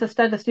sometimes the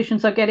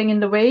statisticians are getting in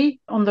the way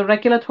on the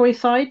regulatory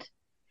side.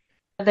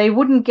 They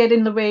wouldn't get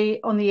in the way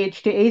on the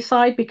HTA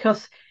side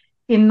because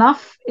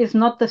enough is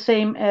not the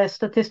same as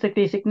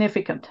statistically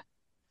significant.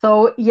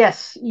 So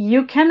yes,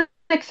 you can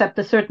accept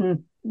a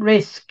certain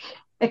risk,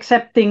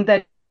 accepting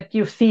that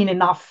you've seen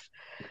enough,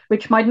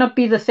 which might not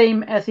be the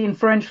same as the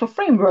inferential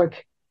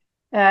framework.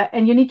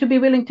 And you need to be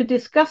willing to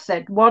discuss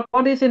that. What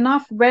is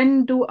enough?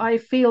 When do I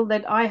feel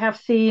that I have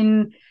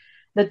seen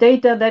the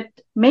data that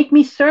make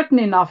me certain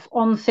enough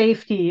on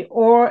safety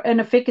or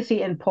an efficacy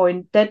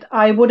endpoint that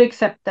I would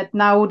accept that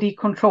now the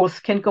controls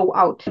can go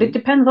out? It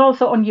depends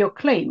also on your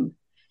claim.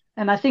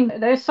 And I think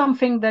there's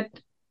something that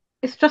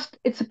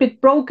it's a bit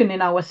broken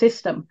in our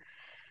system.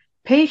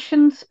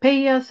 Patients,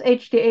 payers,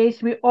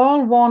 HTAs, we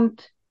all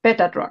want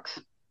better drugs.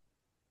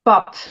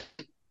 But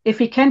if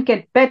we can't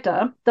get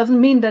better, doesn't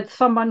mean that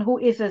someone who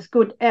is as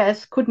good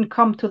as couldn't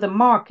come to the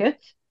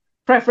market,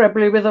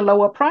 preferably with a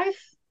lower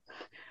price,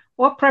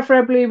 or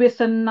preferably with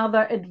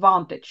another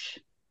advantage.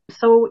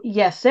 So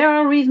yes, there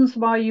are reasons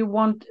why you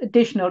want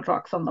additional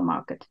drugs on the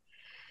market.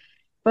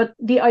 But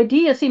the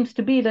idea seems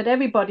to be that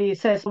everybody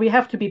says we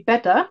have to be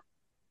better,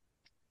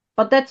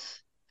 but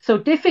that's so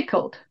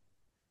difficult.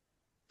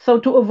 So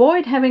to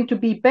avoid having to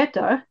be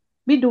better,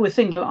 we do a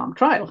single arm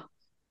trial,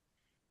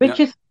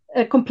 which is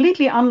a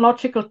completely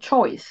unlogical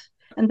choice.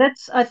 And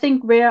that's, I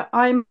think, where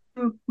I'm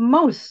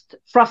most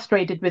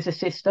frustrated with the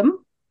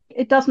system.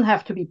 It doesn't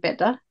have to be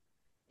better.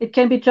 It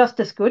can be just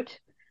as good.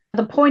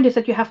 The point is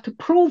that you have to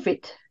prove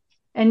it.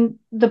 And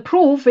the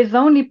proof is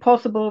only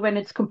possible when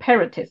it's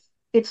comparative.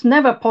 It's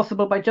never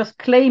possible by just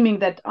claiming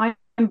that I'm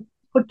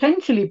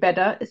potentially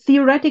better,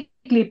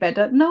 theoretically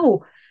better.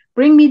 No,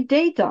 bring me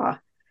data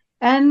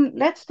and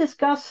let's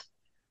discuss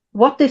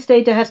what this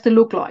data has to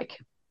look like.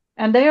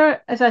 And there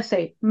are, as I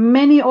say,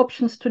 many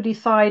options to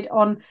decide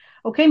on.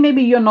 Okay,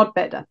 maybe you're not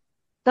better.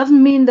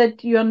 Doesn't mean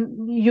that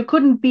you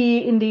couldn't be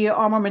in the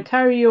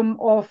armamentarium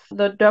of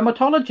the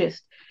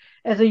dermatologist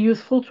as a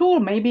useful tool.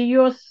 Maybe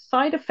your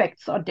side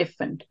effects are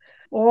different,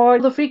 or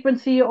the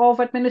frequency of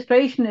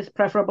administration is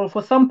preferable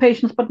for some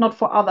patients, but not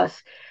for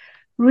others.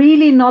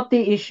 Really not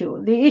the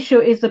issue. The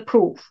issue is the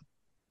proof.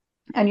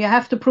 And you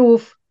have to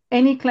prove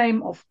any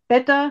claim of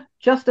better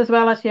just as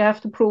well as you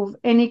have to prove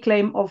any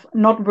claim of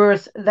not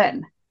worse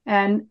than.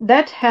 And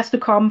that has to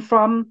come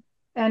from,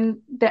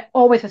 and there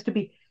always has to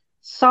be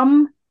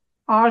some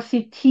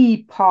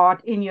RCT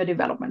part in your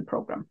development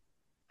program.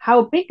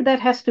 How big that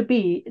has to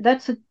be,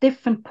 that's a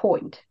different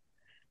point.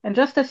 And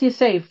just as you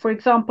say, for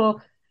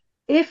example,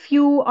 if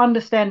you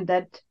understand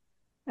that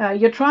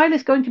your trial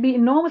is going to be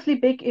enormously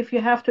big if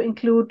you have to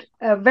include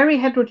a very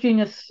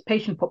heterogeneous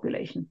patient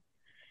population,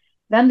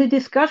 then the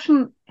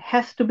discussion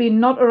has to be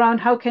not around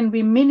how can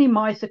we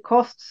minimize the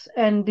costs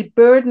and the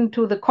burden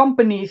to the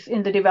companies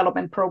in the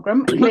development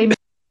program, claiming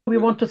we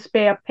want to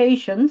spare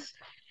patients.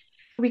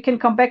 We can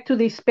come back to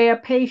the spare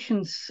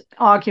patients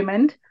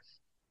argument.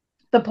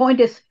 The point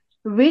is,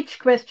 which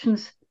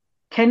questions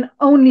can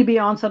only be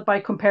answered by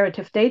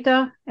comparative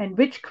data and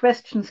which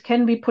questions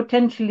can we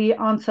potentially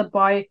answer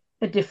by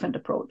a different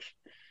approach.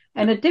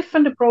 And a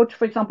different approach,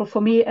 for example,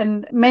 for me,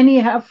 and many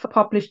have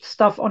published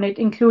stuff on it,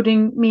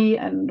 including me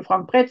and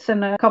Frank Bretz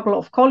and a couple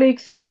of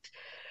colleagues,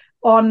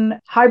 on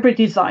hybrid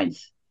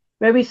designs,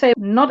 where we say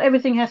not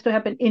everything has to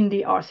happen in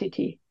the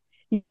RCT.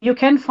 You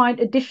can find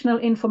additional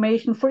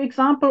information, for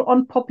example,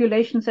 on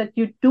populations that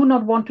you do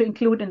not want to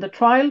include in the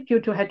trial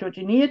due to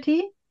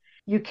heterogeneity.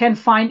 You can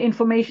find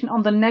information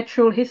on the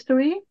natural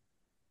history,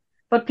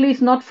 but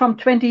please not from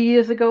 20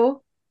 years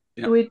ago.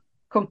 Do it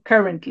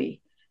concurrently.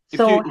 If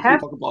you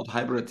talk about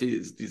hybrid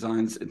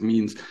designs, it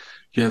means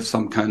you have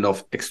some kind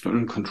of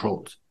external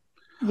controls.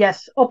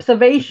 Yes,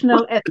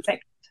 observational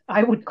aspects,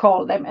 I would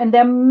call them. And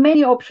there are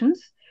many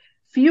options.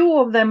 Few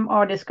of them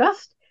are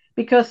discussed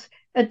because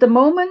at the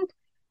moment,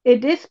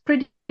 it is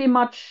pretty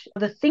much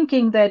the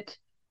thinking that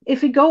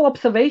if we go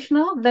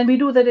observational, then we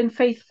do that in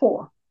phase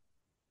 4.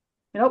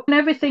 And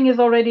everything is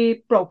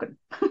already broken.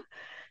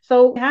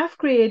 So we have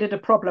created a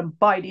problem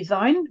by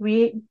design.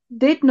 We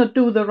did not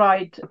do the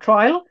right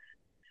trial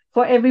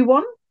for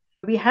everyone.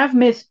 We have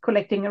missed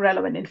collecting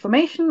relevant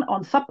information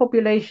on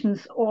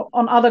subpopulations or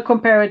on other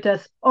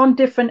comparators on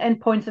different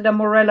endpoints that are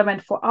more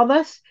relevant for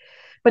others.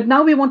 But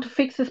now we want to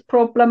fix this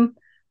problem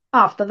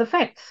after the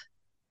facts.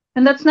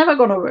 And that's never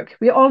going to work.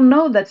 We all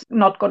know that's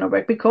not going to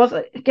work because,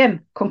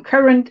 again,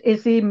 concurrent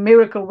is the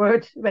miracle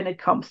word when it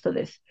comes to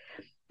this.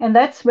 And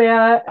that's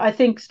where I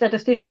think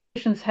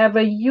statisticians have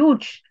a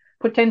huge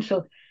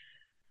potential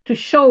to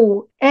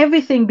show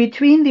everything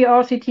between the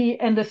RCT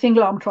and the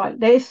single arm trial.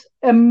 There is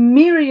a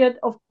myriad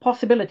of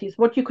possibilities,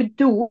 what you could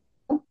do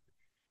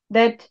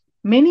that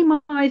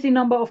minimize the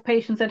number of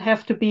patients that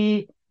have to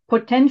be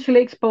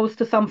potentially exposed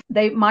to something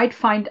they might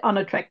find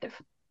unattractive.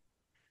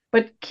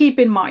 But keep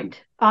in mind,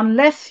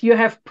 unless you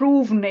have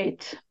proven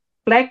it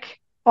black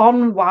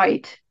on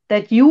white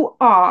that you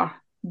are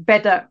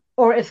better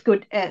or as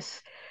good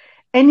as,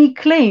 any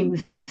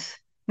claims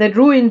that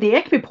ruin the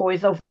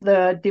equipoise of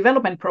the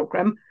development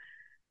program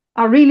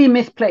are really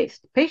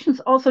misplaced. Patients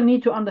also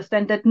need to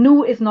understand that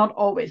new is not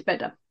always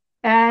better.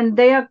 And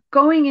they are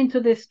going into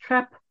this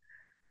trap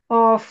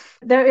of,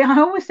 I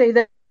always say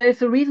that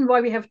there's a reason why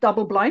we have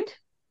double blind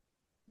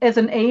as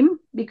an aim,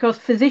 because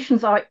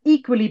physicians are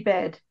equally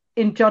bad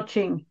in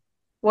judging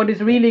what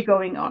is really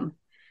going on.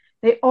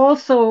 They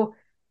also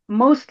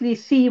mostly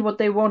see what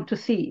they want to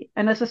see.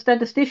 And as a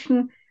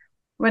statistician,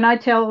 when I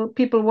tell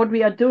people what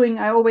we are doing,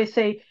 I always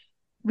say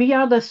we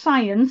are the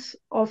science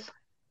of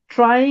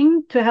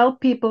trying to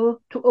help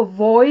people to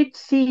avoid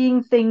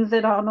seeing things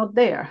that are not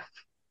there.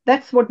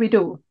 That's what we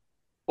do.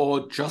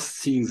 Or just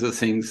seeing the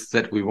things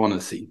that we want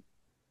to see.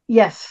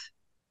 Yes.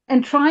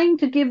 And trying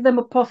to give them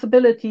a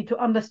possibility to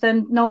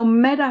understand no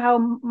matter how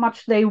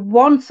much they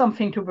want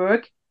something to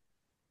work,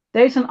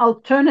 there's an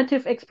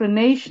alternative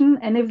explanation.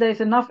 And if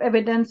there's enough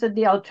evidence that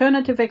the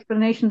alternative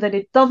explanation that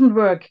it doesn't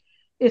work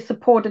is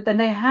supported, then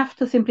they have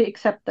to simply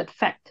accept that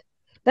fact.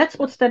 That's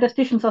what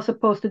statisticians are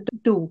supposed to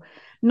do.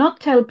 Not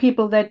tell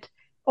people that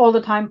all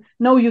the time,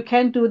 no, you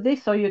can't do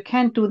this or you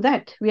can't do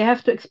that. We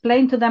have to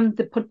explain to them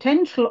the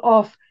potential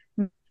of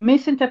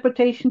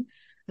misinterpretation,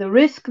 the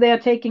risk they are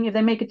taking if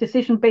they make a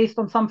decision based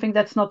on something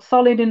that's not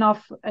solid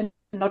enough and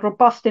not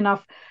robust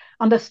enough,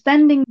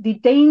 understanding the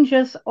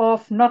dangers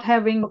of not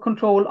having a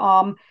control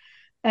arm.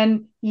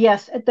 And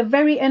yes, at the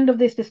very end of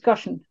this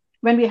discussion,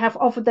 when we have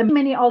offered them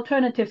many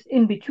alternatives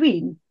in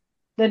between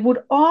that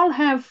would all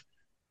have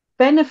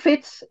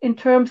benefits in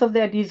terms of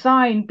their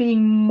design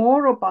being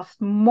more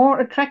robust, more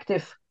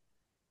attractive,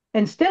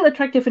 and still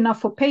attractive enough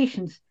for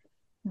patients,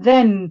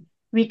 then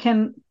we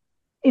can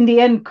in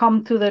the end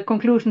come to the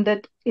conclusion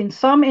that in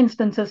some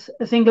instances,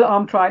 a single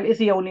arm trial is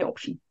the only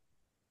option.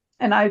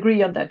 And I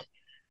agree on that.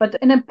 But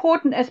an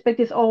important aspect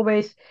is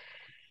always,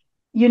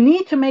 you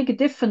need to make a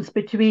difference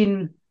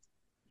between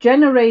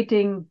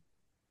generating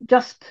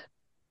just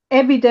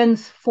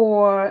evidence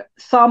for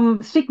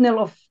some signal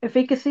of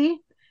efficacy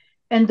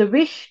and the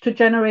wish to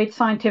generate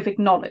scientific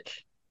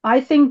knowledge. I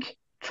think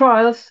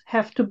trials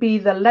have to be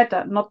the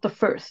latter, not the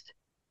first.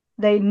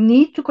 They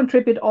need to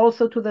contribute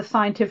also to the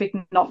scientific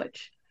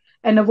knowledge.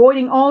 And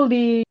avoiding all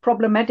the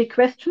problematic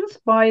questions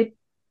by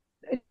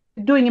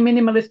doing a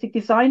minimalistic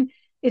design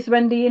is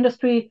when the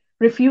industry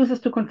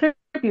refuses to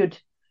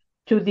contribute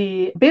to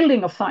the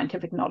building of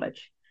scientific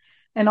knowledge.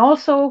 And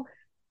also,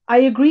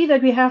 I agree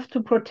that we have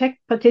to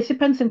protect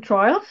participants in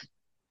trials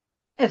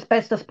as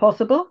best as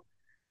possible.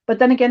 But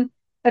then again,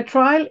 a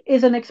trial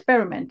is an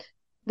experiment.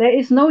 There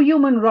is no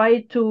human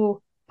right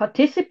to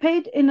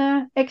participate in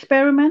an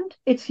experiment.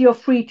 It's your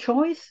free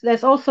choice.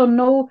 There's also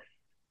no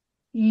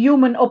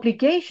human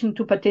obligation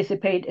to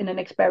participate in an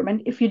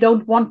experiment if you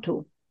don't want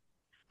to.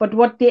 But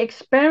what the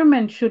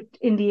experiment should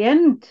in the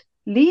end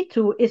lead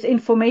to is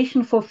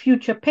information for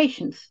future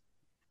patients.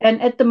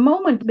 And at the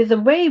moment, with the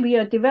way we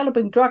are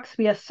developing drugs,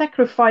 we are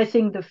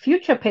sacrificing the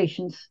future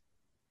patients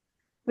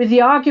with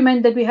the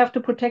argument that we have to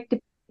protect the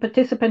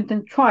participant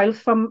in trials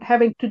from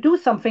having to do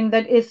something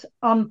that is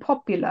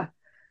unpopular.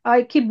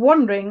 I keep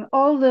wondering,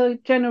 all the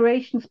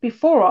generations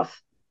before us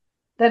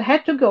that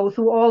had to go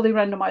through all the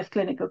randomized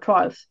clinical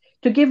trials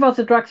to give us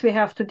the drugs we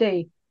have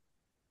today,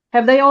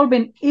 have they all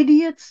been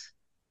idiots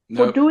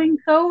for doing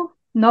so?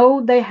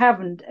 No, they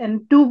haven't.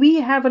 And do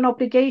we have an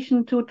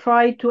obligation to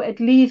try to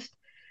at least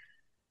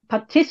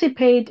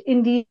participate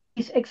in these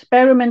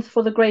experiments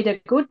for the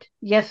greater good?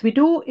 Yes, we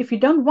do. If you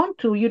don't want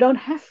to, you don't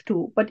have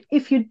to. But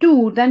if you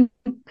do, then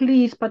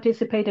please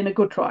participate in a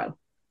good trial.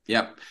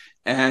 Yeah.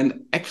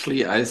 And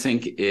actually, I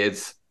think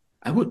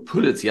I would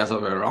put it the other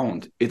way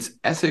around. It's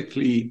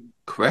ethically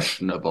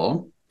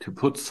questionable to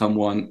put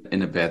someone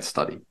in a bad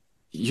study.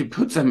 You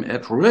put them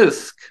at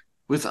risk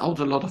without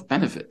a lot of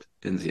benefit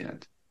in the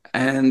end.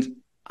 And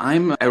I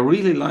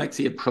really like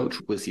the approach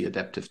with the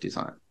adaptive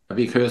design,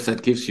 because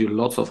that gives you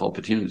lots of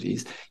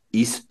opportunities,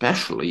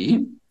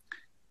 especially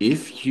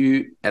if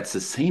you at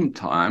the same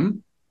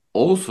time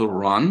also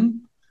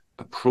run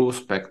a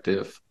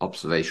prospective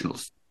observational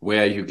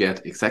where you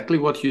get exactly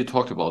what you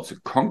talked about, the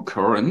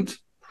concurrent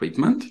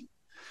treatment.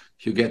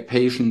 You get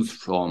patients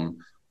from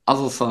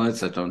other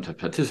sites that don't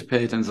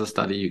participate in the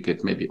study. You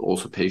get maybe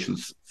also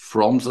patients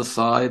from the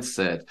sites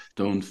that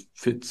don't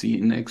fit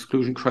the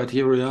exclusion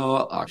criteria,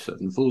 are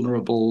certain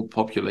vulnerable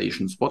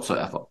populations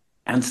whatsoever.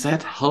 And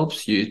that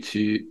helps you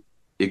to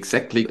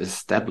exactly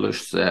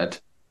establish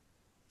that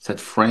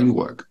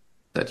framework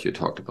that you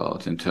talked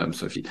about in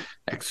terms of the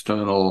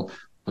external,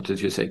 what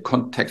did you say,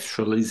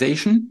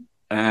 contextualization.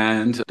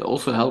 And it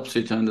also helps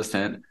you to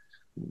understand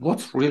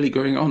what's really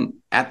going on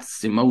at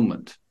the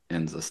moment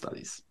in the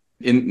studies.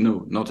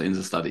 No, not in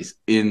the studies,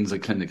 in the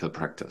clinical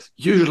practice.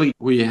 Usually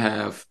we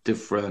have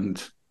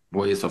different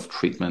ways of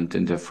treatment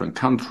in different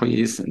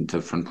countries, in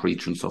different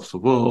regions of the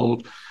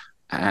world.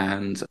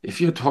 And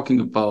if you're talking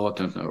about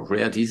a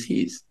rare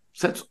disease,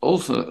 that's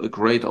also a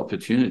great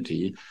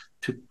opportunity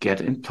to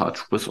get in touch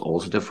with all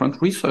the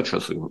different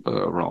researchers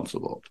around the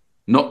world.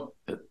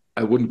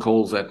 I wouldn't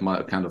call that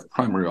my kind of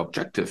primary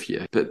objective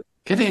here, but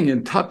getting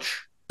in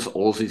touch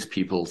all these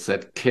people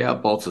that care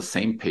about the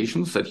same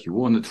patients that you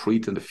want to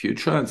treat in the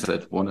future and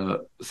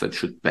that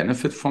should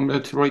benefit from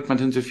their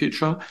treatment in the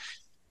future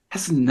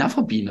has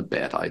never been a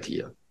bad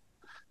idea.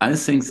 I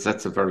think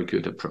that's a very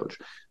good approach.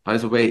 By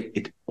the way,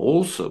 it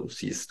also,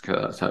 these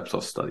types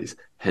of studies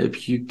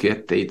help you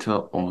get data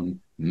on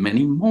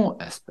many more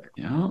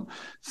aspects,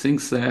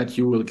 things that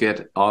you will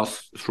get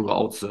asked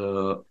throughout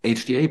the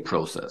HTA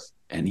process,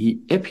 any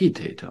epi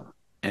data,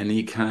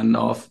 any kind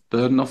of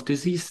burden of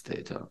disease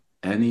data,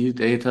 any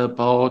data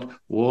about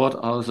what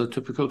are the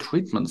typical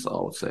treatments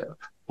out there,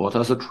 what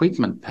are the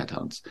treatment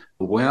patterns,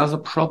 where are the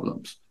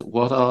problems,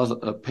 what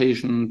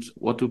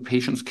do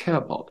patients care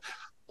about,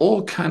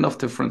 all kind of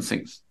different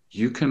things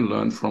you can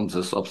learn from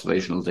this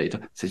observational data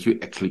that you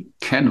actually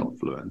cannot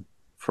learn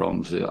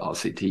from the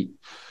RCT.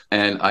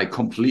 And I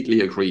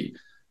completely agree.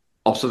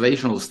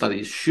 Observational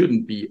studies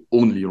shouldn't be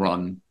only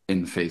run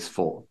in phase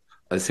 4.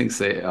 I think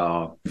they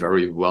are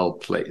very well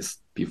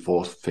placed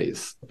before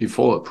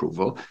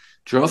approval.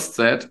 Just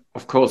that,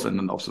 of course, in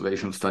an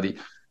observational study,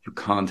 you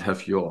can't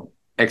have your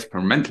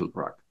experimental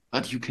drug,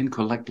 but you can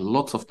collect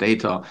lots of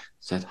data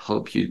that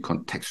help you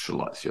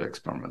contextualize your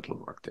experimental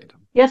drug data.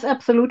 Yes,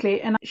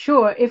 absolutely. And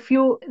sure,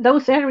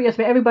 those areas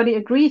where everybody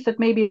agrees that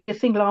maybe a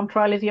single arm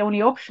trial is the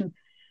only option,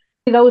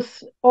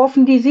 those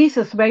orphan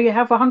diseases where you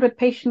have 100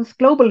 patients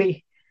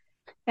globally.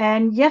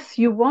 And yes,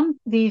 you want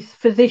these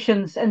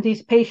physicians and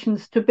these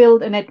patients to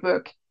build a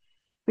network,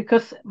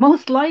 because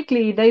most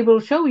likely they will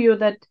show you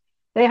that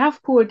they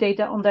have poor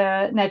data on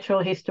their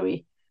natural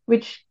history,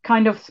 which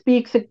kind of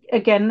speaks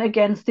again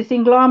against the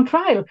single arm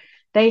trial.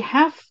 They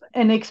have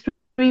an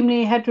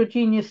extremely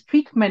heterogeneous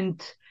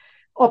treatment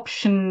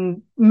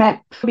option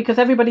map because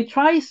everybody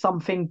tries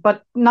something,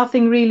 but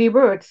nothing really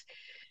works.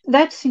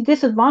 That's the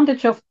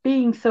disadvantage of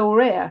being so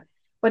rare.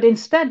 But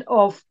instead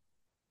of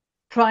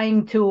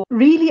trying to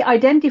really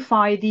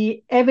identify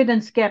the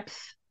evidence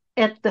gaps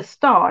at the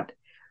start,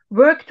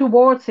 work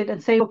towards it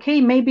and say, okay,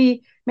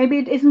 maybe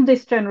it isn't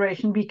this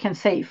generation we can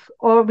save,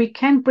 or we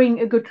can bring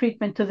a good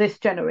treatment to this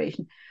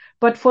generation.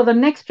 But for the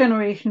next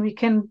generation, we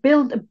can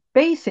build a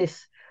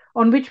basis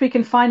on which we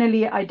can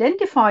finally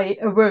identify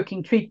a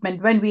working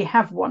treatment when we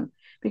have one.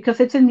 Because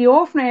it's in the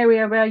orphan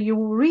area where you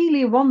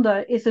really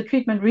wonder, is the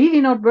treatment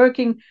really not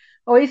working,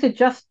 or is it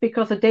just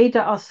because the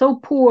data are so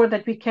poor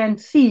that we can't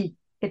see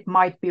it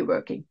might be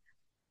working?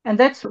 And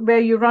that's where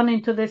you run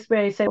into this,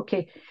 where you say,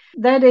 okay,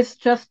 that is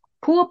just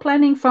poor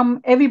planning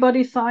from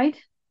everybody's side.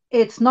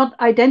 It's not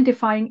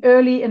identifying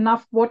early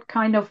enough what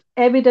kind of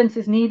evidence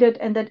is needed,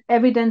 and that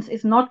evidence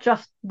is not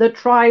just the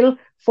trial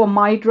for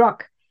my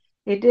drug.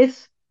 It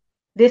is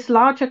this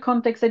larger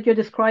context that you're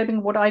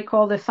describing, what I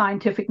call the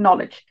scientific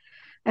knowledge.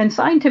 And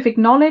scientific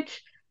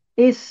knowledge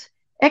is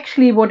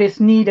actually what is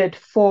needed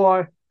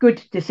for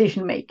good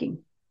decision making.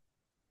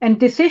 And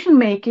decision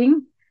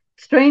making,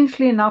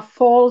 strangely enough,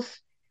 falls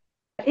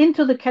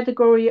into the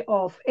category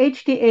of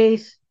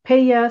HTAs,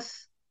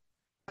 payers,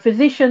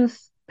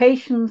 physicians,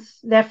 patients,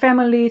 their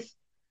families.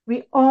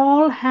 We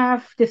all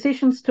have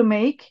decisions to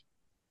make,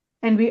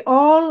 and we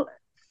all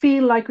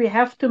feel like we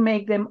have to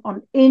make them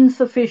on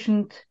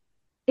insufficient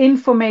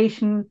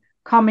information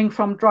coming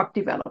from drug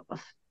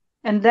developers.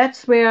 And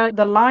that's where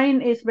the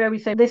line is, where we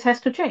say this has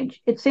to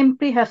change. It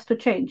simply has to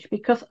change,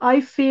 because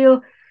I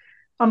feel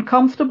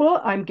uncomfortable.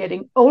 I'm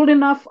getting old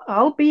enough.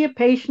 I'll be a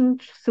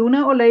patient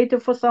sooner or later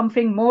for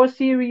something more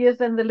serious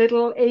than the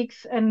little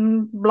aches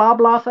and blah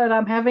blah that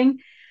I'm having.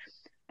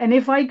 And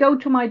if I go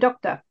to my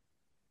doctor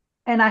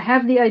and I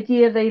have the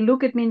idea, they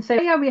look at me and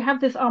say, yeah, we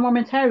have this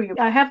armamentarium.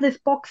 I have this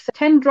box,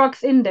 10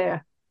 drugs in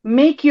there.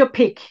 Make your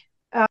pick.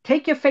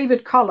 Take your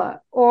favorite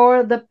color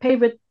or the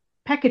favorite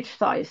package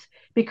size.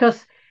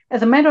 Because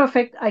as a matter of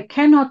fact, I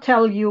cannot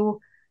tell you,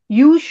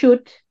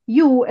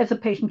 you as a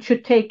patient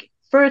should take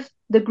first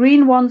the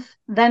green ones,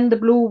 then the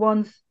blue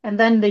ones, and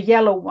then the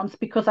yellow ones,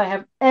 because I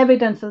have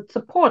evidence that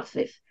supports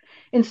this.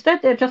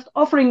 Instead, they're just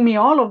offering me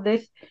all of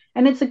this.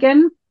 And it's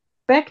again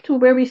back to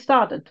where we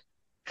started.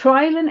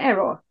 Trial and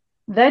error.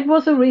 That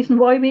was the reason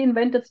why we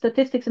invented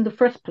statistics in the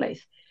first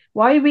place,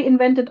 why we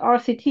invented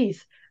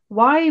RCTs,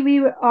 why we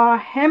are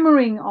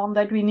hammering on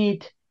that we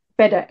need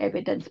better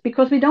evidence,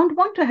 because we don't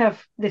want to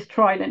have this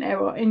trial and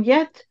error. And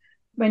yet,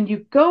 when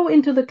you go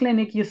into the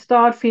clinic, you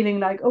start feeling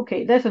like,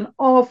 okay, there's an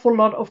awful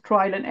lot of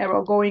trial and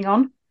error going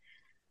on,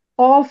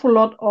 awful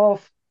lot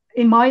of,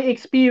 in my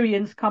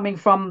experience, coming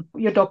from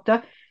your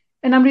doctor.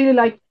 And I'm really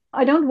like,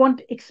 I don't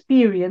want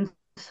experience,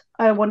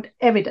 I want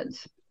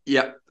evidence.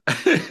 Yeah,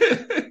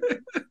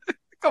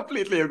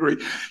 completely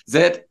agree.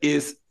 That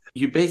is,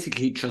 you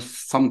basically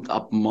just summed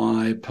up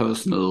my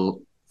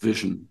personal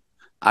vision.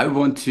 I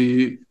want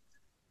to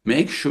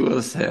Make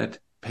sure that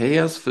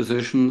payers,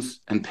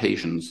 physicians, and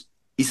patients,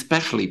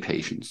 especially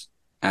patients,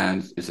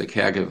 and the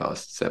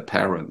caregivers, their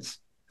parents,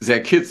 their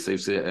kids,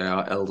 if they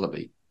are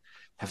elderly,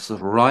 have the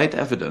right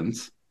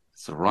evidence,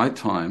 at the right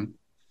time,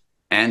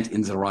 and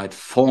in the right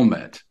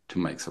format to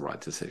make the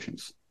right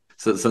decisions.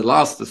 So the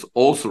last is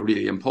also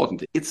really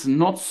important. It's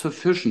not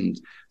sufficient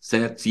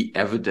that the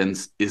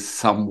evidence is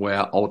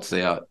somewhere out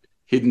there,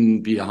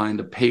 hidden behind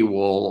a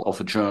paywall of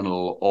a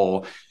journal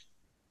or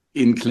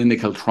in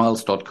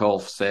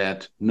clinicaltrials.gov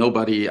that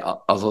nobody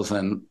other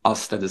than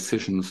us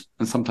statisticians,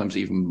 and sometimes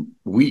even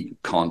we,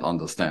 can't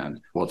understand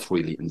what's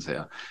really in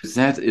there.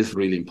 That is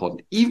really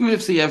important. Even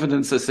if the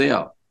evidence is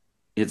there,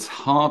 it's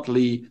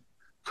hardly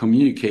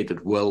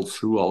communicated well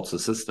throughout the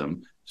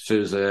system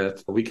so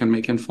that we can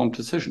make informed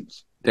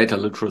decisions. Data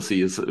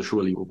literacy is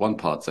surely one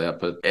part there,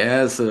 but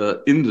as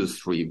an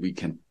industry, we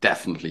can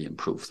definitely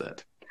improve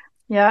that.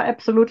 Yeah,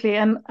 absolutely.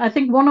 And I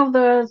think one of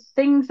the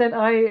things that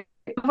I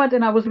covered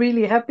and I was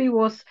really happy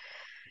was,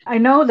 I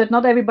know that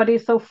not everybody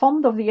is so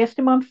fond of the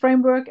Estimand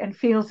framework and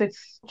feels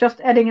it's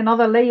just adding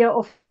another layer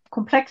of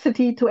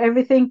complexity to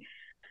everything.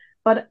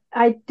 But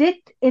I did,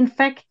 in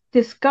fact,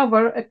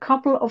 discover a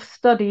couple of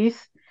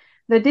studies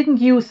that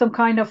didn't use some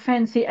kind of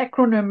fancy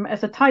acronym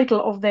as a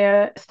title of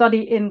their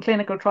study in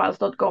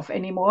clinicaltrials.gov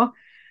anymore,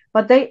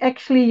 but they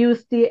actually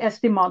used the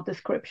Estimand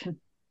description.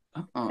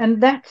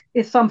 And that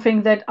is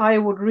something that I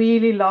would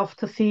really love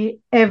to see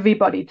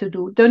everybody to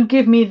do. Don't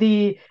give me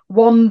the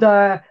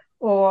wonder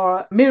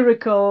or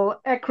miracle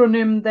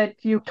acronym that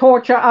you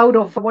torture out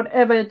of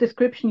whatever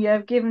description you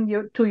have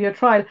given to your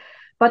trial.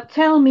 But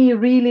tell me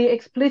really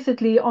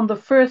explicitly on the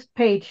first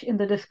page in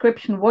the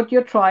description what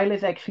your trial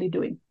is actually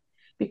doing.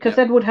 Because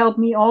that would help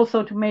me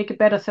also to make a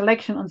better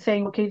selection on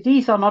saying, okay,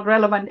 these are not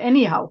relevant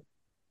anyhow.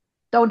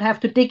 Don't have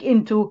to dig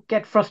into,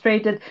 get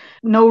frustrated,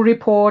 no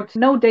report,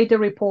 no data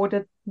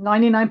reported.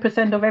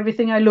 99% of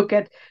everything I look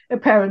at,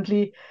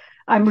 apparently,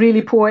 I'm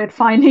really poor at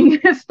finding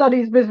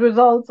studies with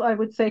results, I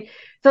would say.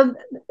 So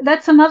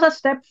that's another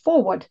step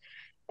forward.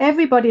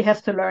 Everybody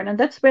has to learn. And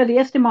that's where the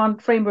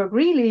Estimand framework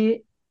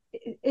really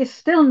is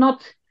still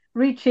not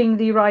reaching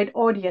the right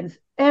audience.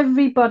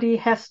 Everybody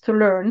has to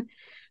learn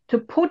to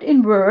put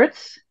in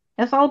words,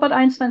 as Albert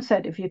Einstein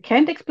said, if you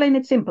can't explain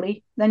it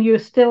simply, then you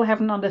still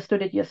haven't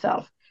understood it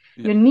yourself.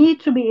 Yeah. You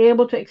need to be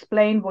able to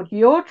explain what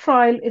your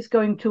trial is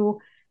going to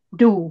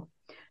do.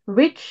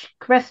 Which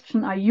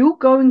question are you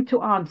going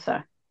to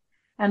answer?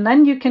 And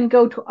then you can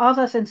go to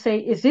others and say,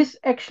 is this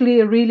actually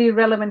a really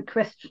relevant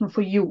question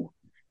for you?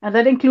 And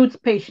that includes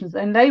patients.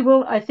 And they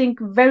will, I think,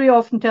 very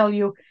often tell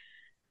you,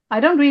 I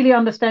don't really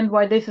understand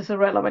why this is a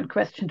relevant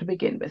question to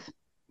begin with.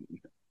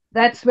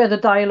 That's where the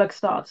dialogue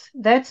starts.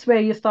 That's where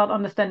you start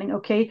understanding,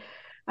 okay,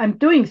 I'm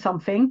doing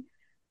something,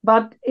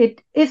 but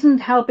it isn't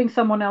helping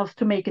someone else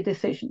to make a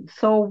decision.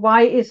 So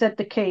why is that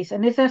the case?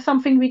 And is there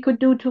something we could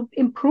do to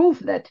improve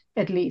that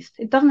at least?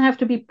 It doesn't have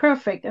to be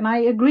perfect. And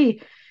I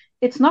agree,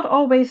 it's not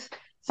always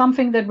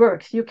something that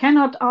works. You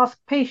cannot ask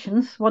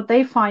patients what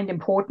they find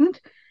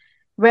important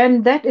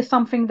when that is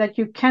something that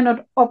you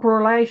cannot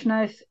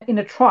operationalize in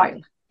a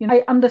trial. You know,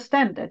 I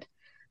understand that.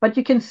 But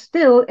you can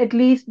still at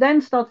least then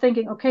start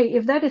thinking, okay,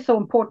 if that is so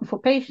important for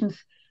patients,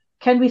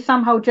 can we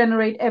somehow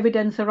generate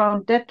evidence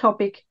around that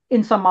topic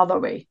in some other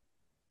way?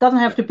 Doesn't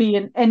have to be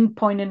an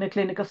endpoint in a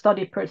clinical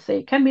study per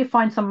se. Can we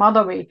find some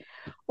other way?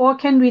 Or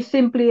can we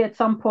simply at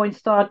some point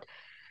start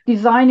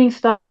designing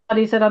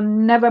studies that are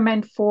never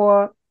meant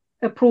for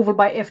approval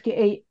by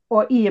FDA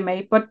or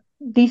EMA, but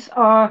these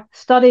are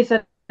studies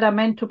that are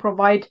meant to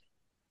provide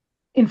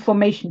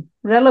information,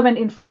 relevant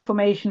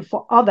information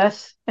for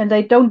others, and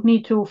they don't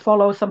need to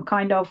follow some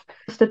kind of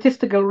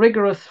statistical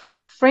rigorous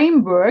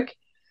framework.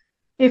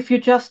 If you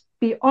just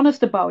be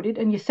honest about it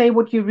and you say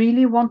what you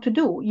really want to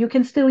do, you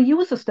can still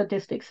use the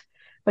statistics,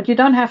 but you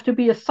don't have to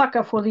be a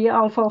sucker for the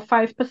alpha of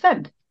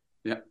 5%.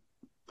 Yeah,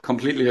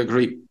 completely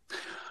agree.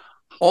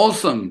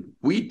 Awesome.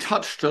 We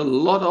touched a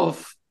lot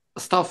of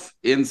stuff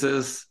in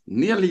this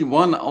nearly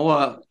 1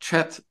 hour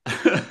chat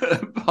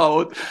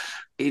about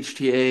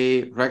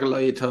HTA,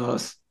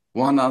 regulators,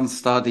 one-arm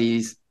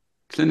studies,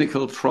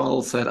 clinical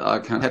trials that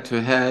are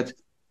head-to-head.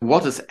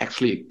 What is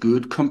actually a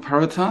good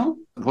comparator?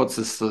 What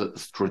is the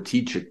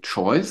strategic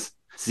choice?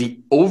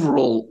 The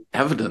overall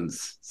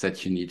evidence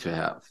that you need to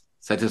have.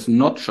 That is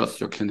not just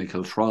your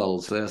clinical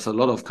trials. There's a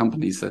lot of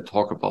companies that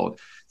talk about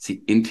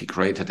the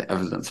integrated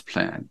evidence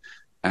plan.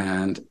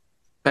 And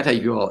better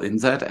you are in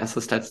that as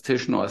a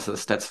statistician or as a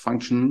stats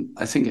function,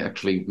 I think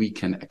actually we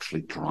can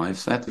actually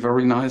drive that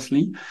very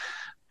nicely.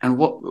 And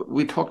what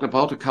we talked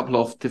about a couple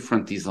of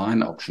different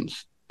design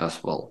options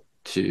as well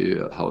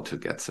to how to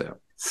get there.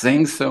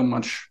 Thanks so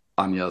much,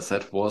 Anja.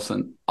 That was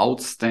an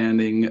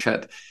outstanding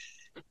chat.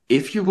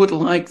 If you would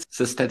like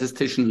the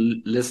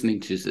statistician listening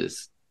to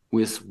this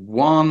with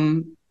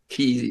one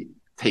key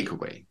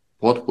takeaway,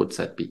 what would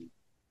that be?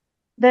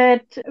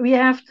 That we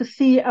have to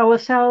see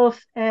ourselves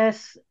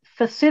as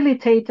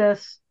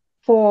facilitators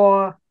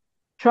for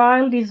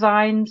trial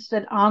designs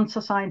that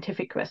answer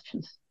scientific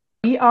questions.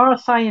 We are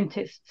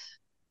scientists.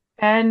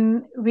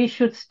 And we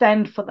should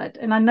stand for that.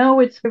 And I know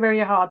it's very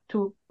hard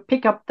to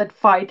pick up that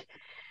fight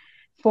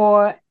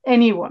for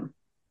anyone.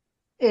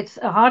 It's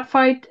a hard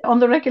fight on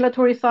the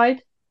regulatory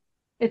side.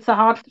 It's a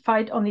hard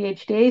fight on the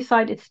HTA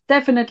side. It's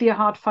definitely a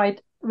hard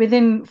fight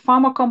within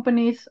pharma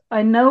companies.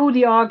 I know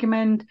the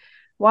argument,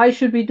 why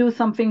should we do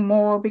something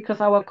more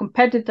because our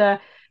competitor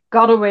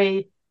got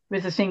away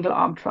with a single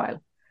arm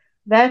trial.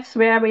 That's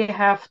where we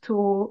have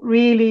to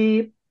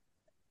really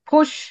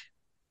push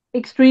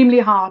extremely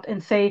hard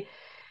and say,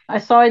 I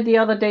saw it the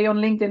other day on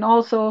LinkedIn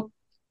also,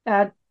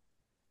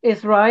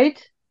 is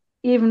right,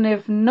 even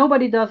if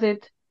nobody does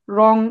it.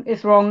 Wrong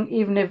is wrong,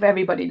 even if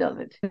everybody does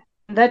it.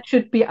 That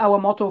should be our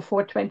motto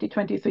for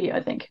 2023,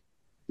 I think.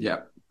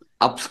 Yeah.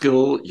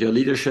 Upskill your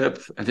leadership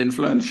and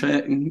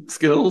influencing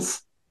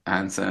skills,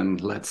 and then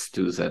let's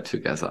do that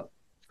together.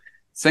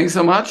 Thanks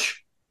so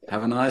much.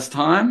 Have a nice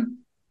time,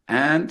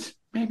 and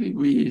maybe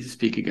we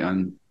speak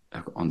again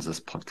on this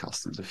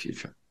podcast in the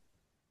future.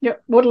 Yeah,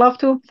 would love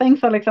to.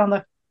 Thanks,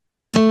 Alexander.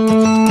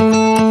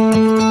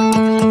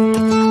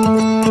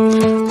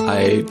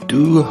 I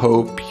do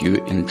hope you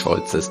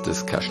enjoyed this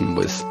discussion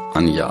with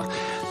Anja,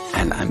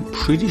 and I'm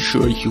pretty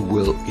sure you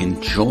will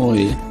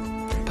enjoy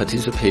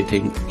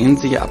participating in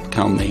the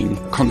upcoming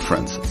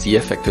conference, the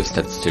Effective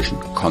Statistician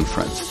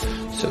Conference.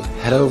 So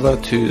head over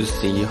to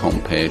the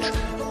homepage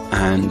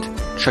and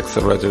check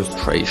the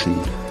registration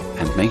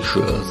and make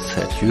sure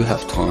that you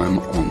have time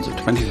on the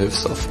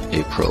 25th of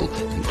April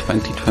in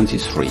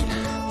 2023,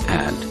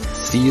 and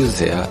see you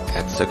there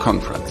at the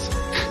conference.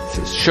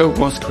 This show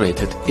was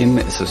created in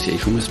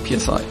association with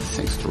PSI.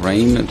 Thanks to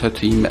Rain and her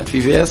team at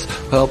VVS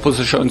who helped with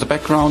the show in the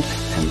background,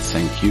 and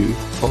thank you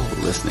for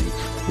listening.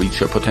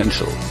 Reach your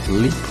potential,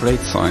 lead great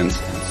science,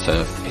 and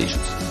serve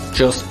patients.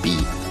 Just be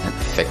an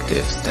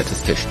effective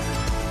statistician.